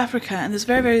South Africa, in this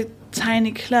very, very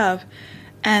tiny club,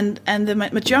 and the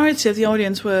majority of the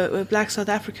audience were black South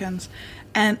Africans,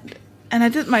 and I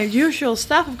did my usual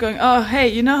stuff of going, oh, hey,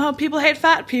 you know how people hate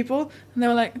fat people? And they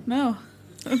were like, no.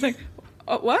 I was like,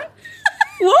 oh, what?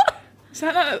 What? Is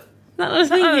that not a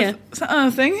thing here? Is that not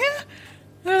a thing here?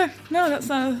 They're like, no, that's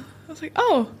not. I was like,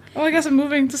 oh, I guess I'm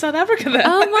moving to South Africa then.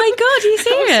 Oh my God, are you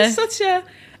serious? Such a,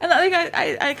 and I think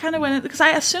I kind of went in, because I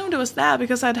assumed it was there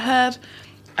because I'd heard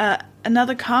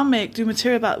another comic do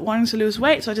material about wanting to lose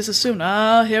weight, so I just assumed,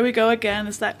 oh, here we go again.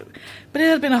 It's that, but it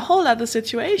had been a whole other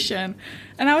situation,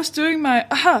 and I was doing my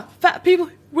fat people,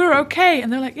 we're okay,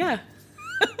 and they're like, yeah.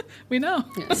 We know.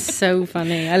 It's so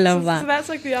funny. I love that. So that's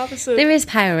like the opposite. There is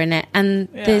power in it, and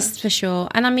there's for sure.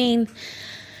 And I mean,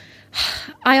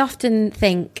 I often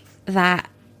think that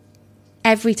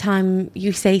every time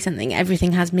you say something,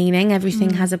 everything has meaning.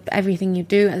 Everything has everything you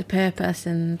do has a purpose.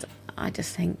 And I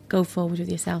just think, go forward with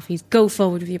your selfies. Go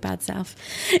forward with your bad self.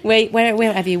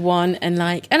 Wherever you want. And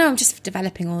like, I know I'm just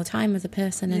developing all the time as a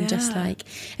person, and just like,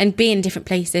 and being in different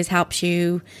places helps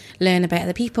you learn about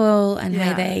other people and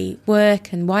how they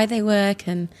work and why they work.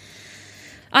 And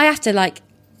I used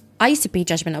to be a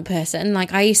judgmental person.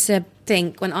 Like I used to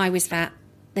think when I was fat,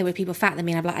 there were people fatter than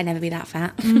me, and I'd be like, I'd never be that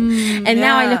fat. And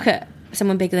now I look at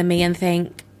someone bigger than me and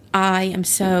think, I am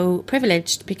so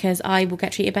privileged because I will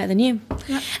get treated better than you.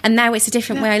 Yeah. And now it's a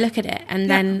different way I look at it. And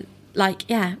then, like,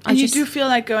 and you do feel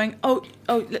like going,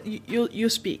 you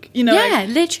speak. You know, like,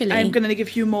 literally. I'm going to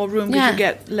give you more room because you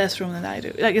get less room than I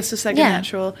do. Like, it's just like a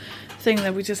natural thing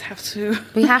that we just have to.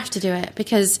 We have to do it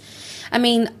because, I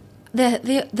mean,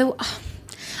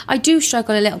 I do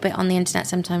struggle a little bit on the internet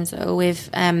sometimes, though, with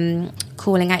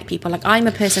calling out people. Like, I'm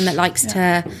a person that likes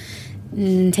to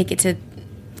take it to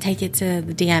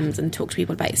the DMs and talk to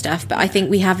people about stuff, but I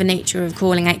think we have a nature of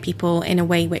calling out people in a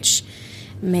way which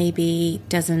maybe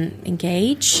doesn't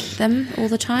engage them all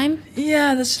the time.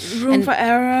 Yeah, there's room for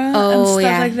error and stuff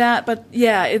like that, but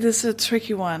it is a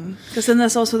tricky one, because then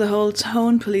there's also the whole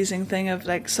tone policing thing of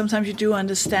like, sometimes you do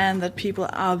understand that people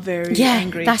are very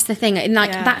angry. That's the thing, and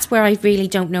like that's where I really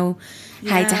don't know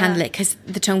how to handle it, because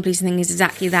the tone policing thing is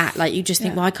exactly that. Like, you just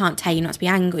think, well, I can't tell you not to be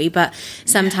angry, but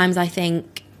sometimes I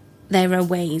think there are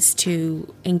ways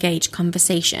to engage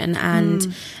conversation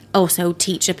and also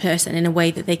teach a person in a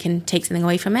way that they can take something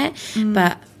away from it.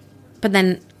 But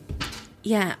then,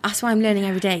 that's why I'm learning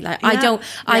every day. Like,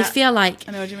 I feel like,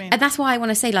 I know what you mean. And that's why I want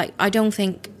to say, like,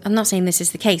 I'm not saying this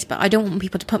is the case, but I don't want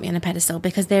people to put me on a pedestal,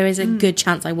 because there is a good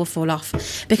chance I will fall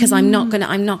off, because I'm not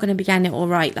gonna be getting it all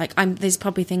right. Like, there's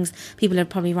probably things people are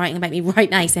probably writing about me right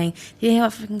now saying, "Did you hear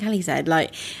what fucking Kelly said?"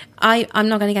 Like, I'm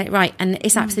not gonna get it right, and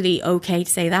it's absolutely okay to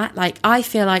say that. Like, I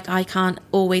feel like I can't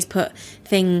always put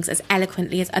things as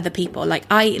eloquently as other people. Like,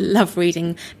 I love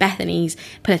reading Bethany's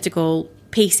political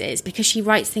pieces because she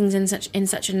writes things in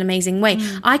such an amazing way.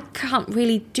 I can't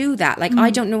really do that. Like, I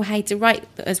don't know how to write.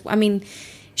 I mean,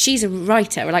 she's a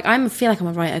writer. Like, I feel like I'm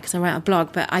a writer because I write a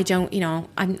blog, but I don't. You know,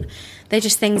 they're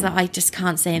just things that I just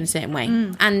can't say in a certain way,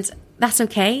 and that's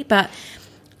okay. But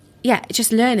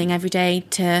just learning every day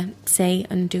to say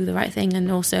and do the right thing,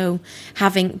 and also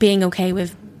being okay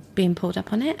with being pulled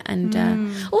up on it. And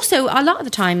also, a lot of the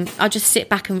time, I'll just sit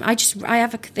back and I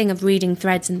have a thing of reading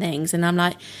threads and things, and I'm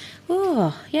like,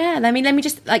 oh yeah, let me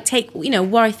just like take, you know,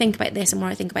 what I think about this and what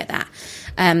I think about that,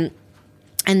 and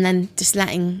then just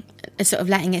letting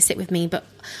it sit with me. But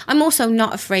I'm also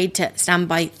not afraid to stand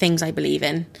by things I believe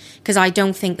in, because I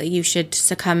don't think that you should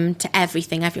succumb to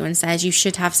everything everyone says. You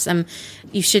should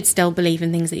still believe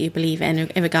in things that you believe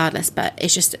in regardless, but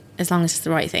it's just as long as it's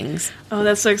the right things. Oh,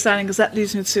 that's so exciting, because that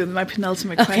leads me to my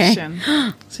penultimate question.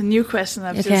 It's a new question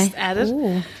I've just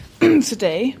added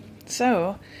today.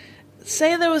 So,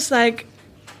 say there was like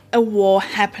a war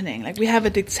happening. Like we have a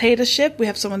dictatorship, we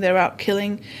have someone there out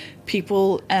killing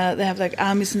people. They have like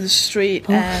armies in the street,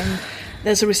 and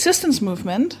there's a resistance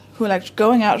movement who are like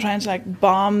going out trying to like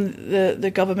bomb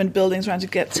the government buildings, trying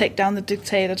to take down the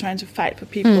dictator, trying to fight for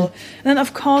people. And then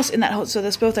of course in that whole, so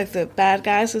there's both like the bad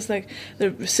guys, there's like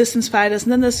the resistance fighters,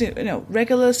 and then there's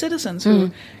regular citizens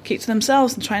who keep to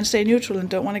themselves and try and stay neutral and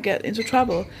don't want to get into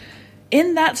trouble.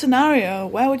 In that scenario,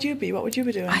 where would you be? What would you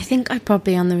be doing? I think I'd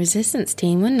probably be on the resistance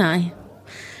team, wouldn't I?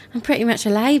 I'm pretty much a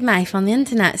loudmouth on the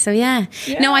internet, so yeah.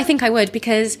 No, I think I would,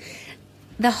 because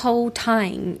the whole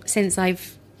time since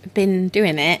I've been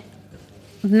doing it,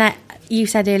 you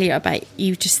said earlier about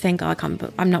you just think,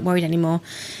 I'm not worried anymore.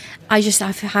 I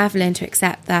have learned to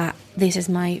accept that this is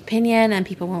my opinion and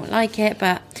people won't like it,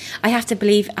 but I have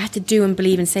to do and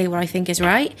believe and say what I think is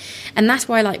right. And that's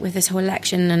why, like, with this whole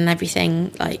election and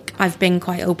everything, like, I've been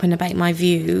quite open about my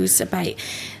views about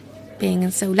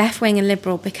being so left-wing and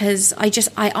liberal, because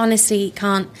I honestly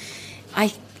can't,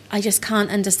 I just can't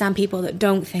understand people that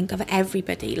don't think of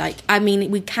everybody. Like, I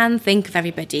mean, we can think of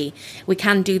everybody. We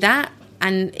can do that.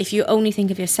 And if you only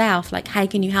think of yourself, like, how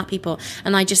can you help people?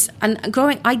 And I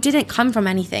didn't come from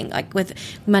anything, like, with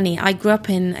money. I grew up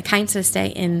in a council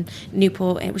estate in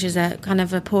Newport, which is a kind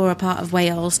of a poorer part of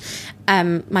Wales.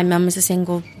 My mum was a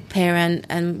single parent,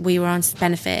 and we were on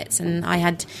benefits, and I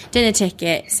had dinner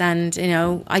tickets, and,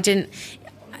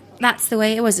 that's the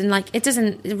way it was. And, like, it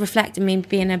doesn't reflect me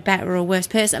being a better or worse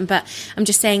person, but I'm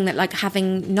just saying that, like,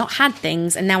 having not had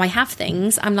things and now I have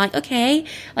things, I'm like, okay,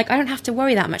 like, I don't have to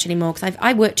worry that much anymore, because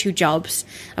I work 2 jobs.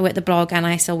 I work the blog and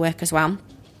I still work as well.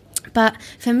 But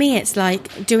for me, it's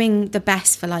like doing the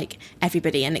best for, like,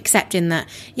 everybody, and accepting that,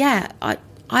 I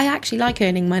actually like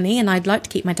earning money and I'd like to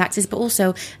keep my taxes, but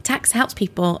also tax helps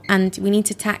people, and we need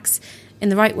to tax in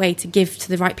the right way to give to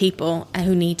the right people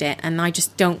who need it. And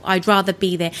I'd rather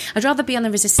be there. I'd rather be on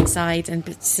the resistance side and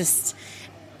just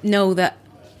know that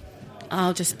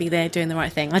I'll just be there doing the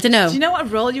right thing. I don't know. Do you know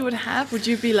what role you would have? Would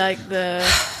you be like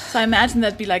so I imagine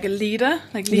that'd be like a leader,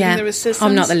 like leading the resistance.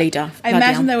 I'm not the leader. I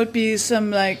imagine there would be some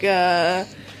like kamikaze,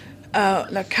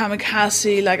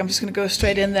 like I'm just going to go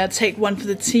straight in there, take one for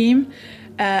the team.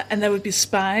 And there would be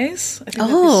spies. I think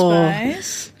there'd be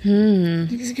spies.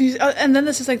 And then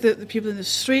there's just like the people in the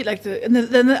street, like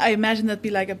then I imagine there'd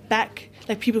be like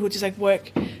like people who just like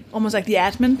work almost like the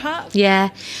admin part. Yeah.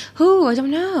 Oh, I don't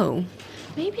know.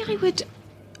 Maybe I would.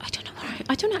 I don't know.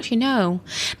 I don't actually know.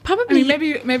 Probably. I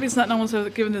mean, maybe it's not normal to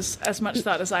have given this as much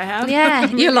thought as I have. Yeah.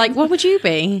 You're like, what would you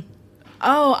be?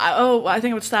 I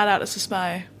think I would start out as a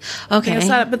spy. Okay.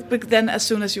 But then as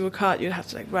soon as you were caught, you'd have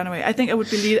to like run away. I think I would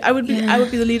be I would be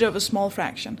the leader of a small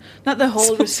fraction, not the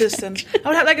whole resistance. I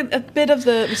would have like a bit of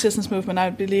the resistance movement. I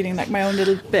would be leading like my own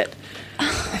little bit.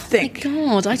 I think. My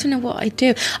God, I don't know what I'd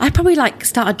do. I'd probably like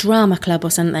start a drama club or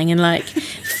something and like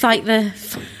fight the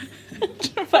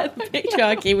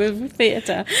patriarchy with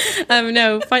theatre.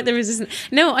 Fight the resistance.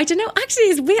 No, I don't know. Actually,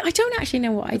 it's weird. I don't actually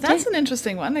know what I do. That's an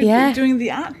interesting one. Like doing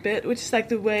the art bit, which is like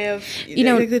the way of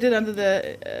like they did under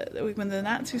when the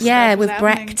Nazis. Yeah, with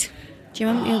Brecht. Do you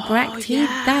remember Brecht?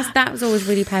 Yeah. That was always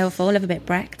really powerful. I love a bit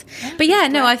Brecht. But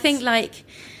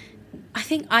I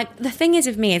think the thing is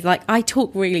with me is like I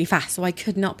talk really fast, so I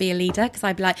could not be a leader, because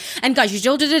I'd be like, and guys, you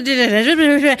should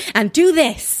and do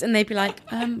this, and they'd be like,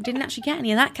 didn't actually get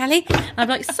any of that, Kelly. And I'd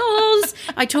be like, soz.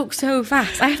 I talk so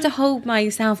fast. I have to hold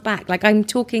myself back. Like, I'm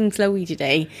talking slowly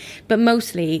today, but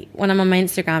mostly when I'm on my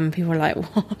Instagram, people are like,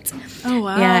 what? Oh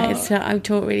wow. Yeah, I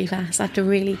talk really fast. I have to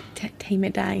really tame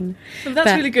it down. But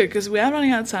that's really good, because we are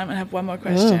running out of time and have one more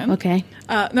question. Oh, okay.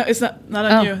 No, it's not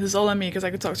on you. This is all on me, because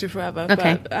I could talk to you forever.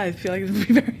 Okay. But I feel like it would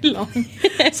be very long.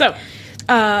 So,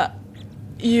 I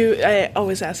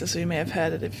always ask this, so you may have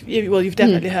heard it. You've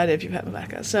definitely heard it if you've had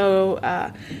Rebecca. So,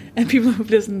 and people who've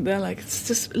listened, they're like,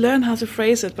 just learn how to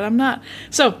phrase it. But I'm not.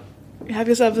 So,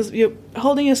 you're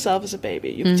holding yourself as a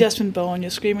baby. You've just been born.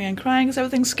 You're screaming and crying because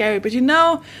everything's scary. But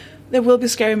there will be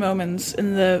scary moments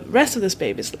in the rest of this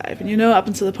baby's life. And up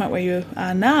until the point where you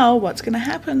are now, what's going to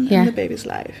happen in the baby's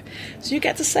life. So you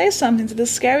get to say something to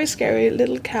this scary, scary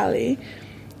little Callie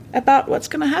about what's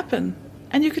going to happen.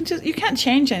 And you can't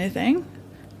change anything.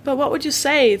 But what would you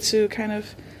say to kind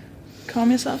of calm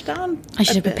yourself down? I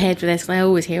should have prepared for this, because I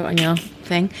always hear it on your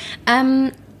thing.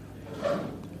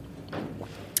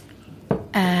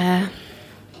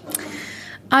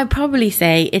 I'd probably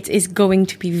say it is going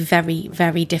to be very,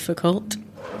 very difficult.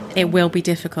 It will be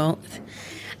difficult.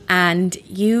 And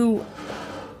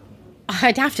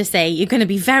I'd have to say, you're going to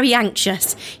be very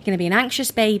anxious. You're going to be an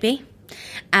anxious baby.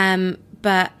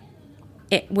 But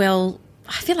it will,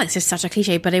 I feel like this is such a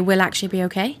cliche, but it will actually be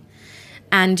okay.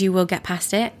 And you will get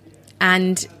past it.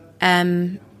 And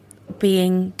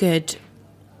being good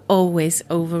always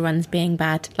overruns being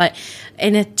bad, like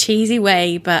in a cheesy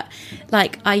way, but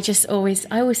like I always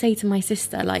say to my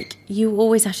sister, like, you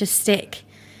always have to stick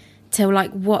to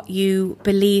like what you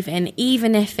believe in,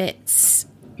 even if it's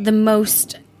the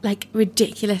most like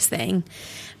ridiculous thing,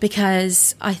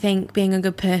 because I think being a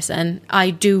good person,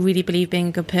 I do really believe being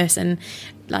a good person,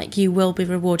 like you will be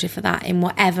rewarded for that in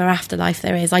whatever afterlife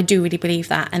there is. I do really believe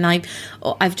that, and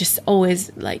I've just always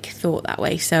like thought that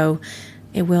way. So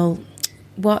it will,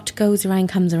 what goes around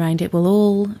comes around. It will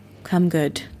all come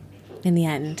good in the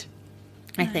end,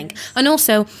 I think. And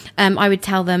also, I would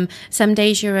tell them, some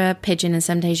days you're a pigeon and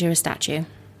some days you're a statue.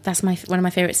 That's one of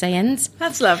my favourite sayings.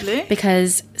 That's lovely.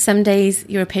 Because some days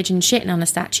you're a pigeon shitting on a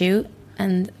statue,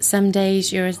 and some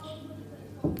days you're a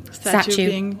statue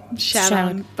being shat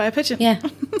on by a pigeon. Yeah.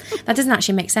 That doesn't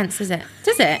actually make sense, does it?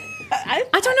 Does it? I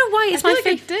don't know why it's I feel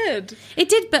my like favourite. it did. It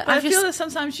did, but I feel that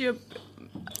sometimes you...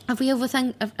 Have I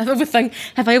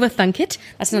overthunk it?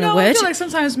 That's not a word. I feel like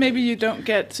sometimes maybe you don't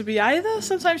get to be either.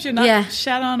 Sometimes you're not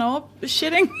shat on or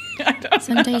shitting. I don't know.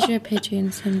 Some days you're a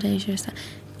pigeon, some days you're a statue.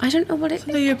 I don't know what it is.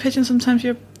 Sometimes you're a pigeon, sometimes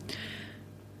you're...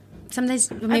 Some days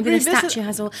maybe the statue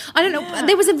has all... I don't know. Yeah.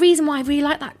 There was a reason why I really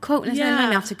like that quote, and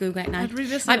I have to Google it now.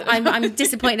 I'm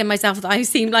disappointed in myself that I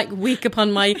seem like weak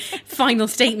upon my final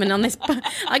statement on this.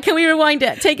 Can we rewind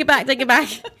it? Take it back. No,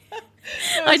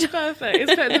 it's perfect.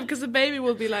 It's perfect because the baby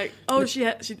will be like, "Oh,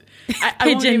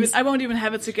 I won't even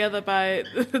have it together by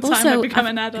the time I become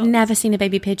an adult." Never seen a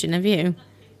baby pigeon. Have you?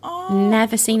 Oh,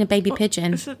 never seen a baby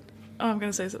pigeon. Is it? Oh, I'm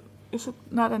gonna say, is it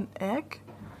not an egg?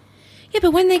 Yeah,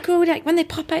 but when they grow, like when they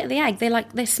pop out of the egg,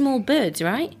 they're small birds,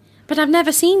 right? But I've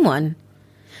never seen one.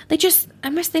 They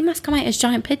must come out as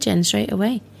giant pigeons straight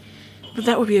away. But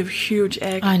that would be a huge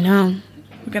egg. I know.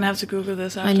 We're going to have to Google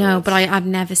this afterwards. I know, but I've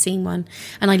never seen one.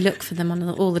 And I look for them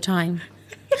all the time.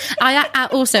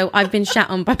 I've been shat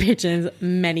on by pigeons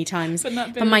many times.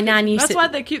 But my nan used to... That's why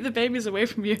they keep the babies away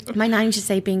from you. My nan used to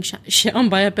say being shit on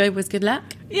by a bird was good luck.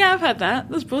 Yeah, I've had that.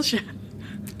 That's bullshit.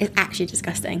 It's actually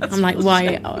disgusting. That's I'm like,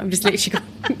 bullshit. why? Oh, I'm just literally got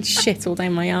shit all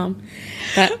down my arm.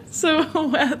 But, so,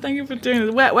 thank you for doing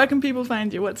this. Where can people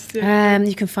find you?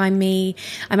 You can find me...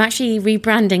 I'm actually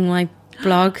rebranding my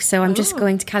blog, so I'm just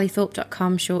going to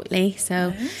calliethorpe.com shortly.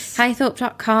 So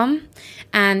calliethorpe.com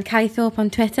and Callie Thorpe on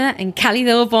Twitter and Callie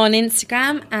Thorpe on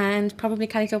Instagram and probably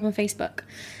Callie Thorpe on Facebook.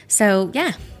 So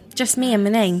yeah, just me and my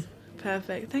name.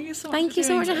 Perfect. Thank you so much. Thank you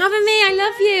so much for having me. I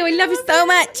love you. I love you so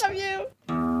much. Love you.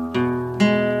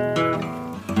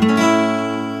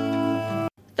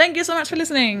 Thank you so much for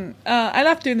listening. I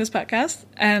love doing this podcast,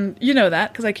 and you know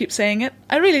that because I keep saying it.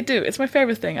 I really do. It's my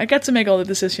favorite thing. I get to make all the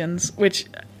decisions, which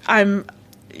I'm...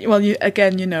 Well, you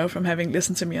know from having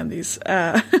listened to me on these,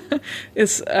 it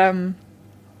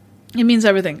means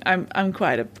everything. I'm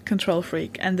quite a control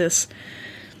freak, and it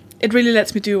really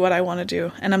lets me do what I want to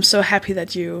do, and I'm so happy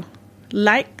that you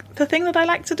like the thing that I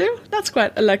like to do. That's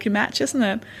quite a lucky match, isn't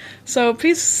it? So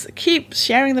please keep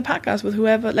sharing the podcast with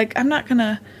whoever. Like, I'm not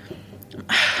gonna.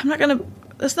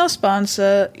 There's no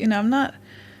sponsor, I'm not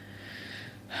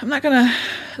gonna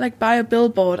like buy a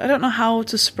billboard. I don't know how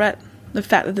to spread the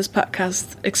fact that this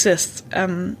podcast exists.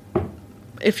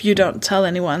 If you don't tell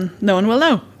anyone, no one will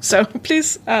know. So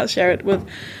please share it with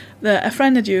a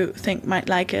friend that you think might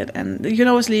like it. And you can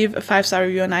always leave a 5-star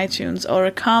review on iTunes or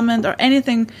a comment or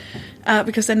anything,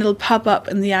 because then it'll pop up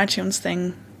in the iTunes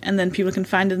thing, and then people can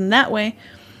find it in that way.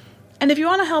 And if you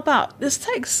want to help out, it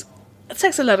takes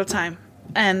a lot of time.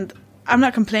 And I'm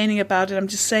not complaining about it. I'm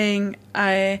just saying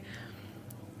I've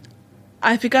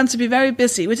begun to be very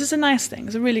busy, which is a nice thing.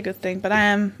 It's a really good thing. But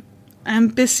I am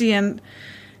busy, and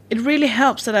it really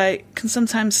helps that I can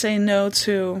sometimes say no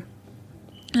to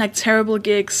like terrible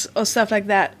gigs or stuff like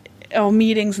that, or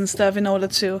meetings and stuff, in order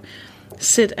to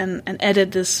sit and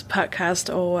edit this podcast,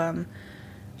 or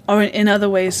in other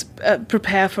ways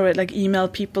prepare for it, like email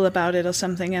people about it or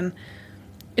something. And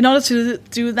in order to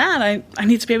do that, I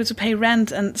need to be able to pay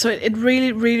rent, and so it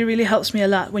really, really, really helps me a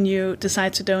lot when you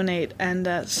decide to donate,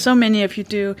 and so many of you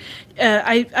do.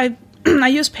 I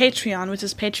use Patreon, which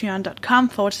is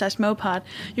patreon.com/Mopod.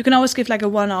 You can always give like a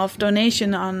one-off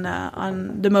donation on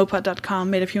the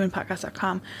Mopod.com,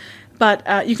 madeofhumanpodcast.com. But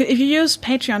if you use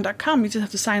Patreon.com, you just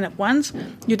have to sign up once.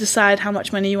 You decide how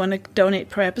much money you want to donate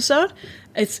per episode.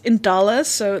 It's in dollars,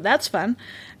 so that's fun.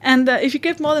 And if you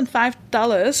give more than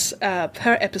 $5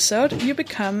 per episode, you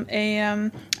become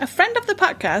a friend of the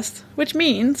podcast, which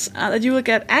means that you will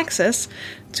get access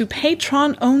to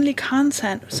Patreon-only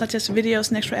content, such as videos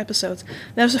and extra episodes.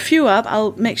 There's a few up.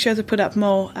 I'll make sure to put up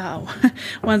more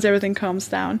once everything calms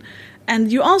down.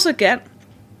 And you also get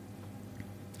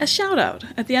a shout out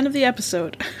at the end of the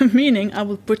episode, meaning I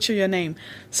will butcher your name.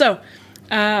 So,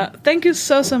 thank you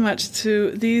so much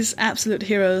to these absolute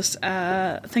heroes.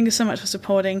 Thank you so much for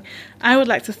supporting. I would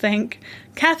like to thank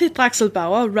Kathy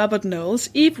Draxelbauer, Robert Knowles,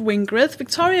 Eve Wingrith,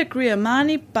 Victoria Greer,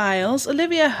 Marnie Biles,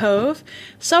 Olivia Hove,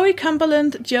 Zoe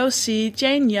Cumberland, Joe C.,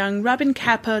 Jane Young, Robin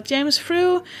Capper, James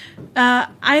Frew,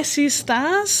 IC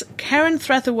Stars, Karen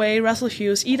Threathaway, Russell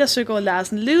Hughes, Ida Søgaard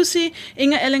Larsen, Lucy,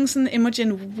 Inger Ellingsen,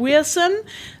 Imogen Wilson,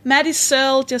 Maddie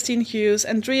Searle, Justine Hughes,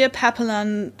 Andrea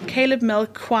Papillon, Caleb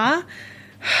Melqua,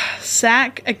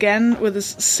 Zach, again with his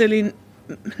silly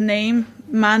name,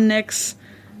 Manex,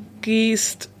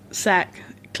 Geest, Zach,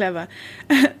 clever,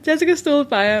 Jessica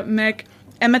Stolbeyer, Meg,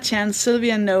 Emma Chan,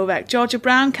 Sylvia Novak, Georgia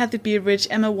Brown, Kathy Beeridge,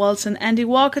 Emma Walton, Andy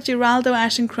Walker, Geraldo,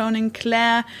 Ashton Cronin,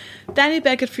 Claire, Danny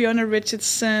Beckett, Fiona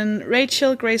Richardson,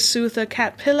 Rachel, Grace Souther,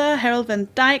 Kat Pillar, Harold Van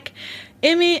Dyke,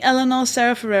 Amy, Eleanor,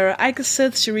 Sarah Ferreira, Ika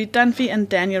Sith, Cherie Dunphy, and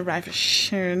Daniel Reifers.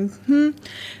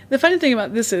 The funny thing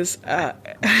about this is,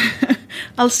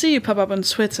 I'll see you pop up on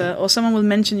Twitter, or someone will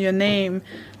mention your name.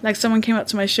 Like someone came up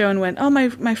to my show and went, "Oh,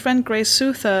 my friend Grace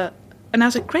Souther," and I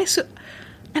was like, "Grace,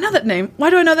 I know that name. Why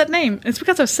do I know that name?" It's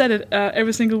because I've said it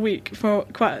every single week for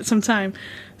quite some time.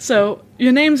 So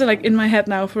your names are like in my head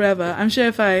now forever. I'm sure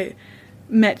if I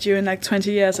met you in like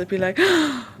 20 years, I'd be like,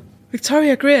 oh,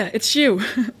 Victoria Greer, it's you.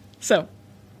 So,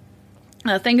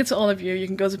 thank you to all of you. You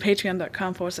can go to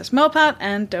patreon.com/Mopart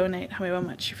and donate however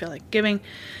much you feel like giving.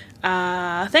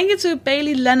 Thank you to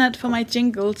Bailey Leonard for my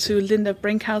jingle, to Linda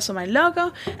Brinkhouse for my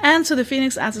logo, and to the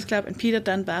Phoenix Artists Club and Peter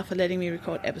Dunbar for letting me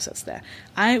record episodes there.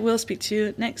 I will speak to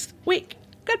you next week.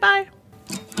 Goodbye!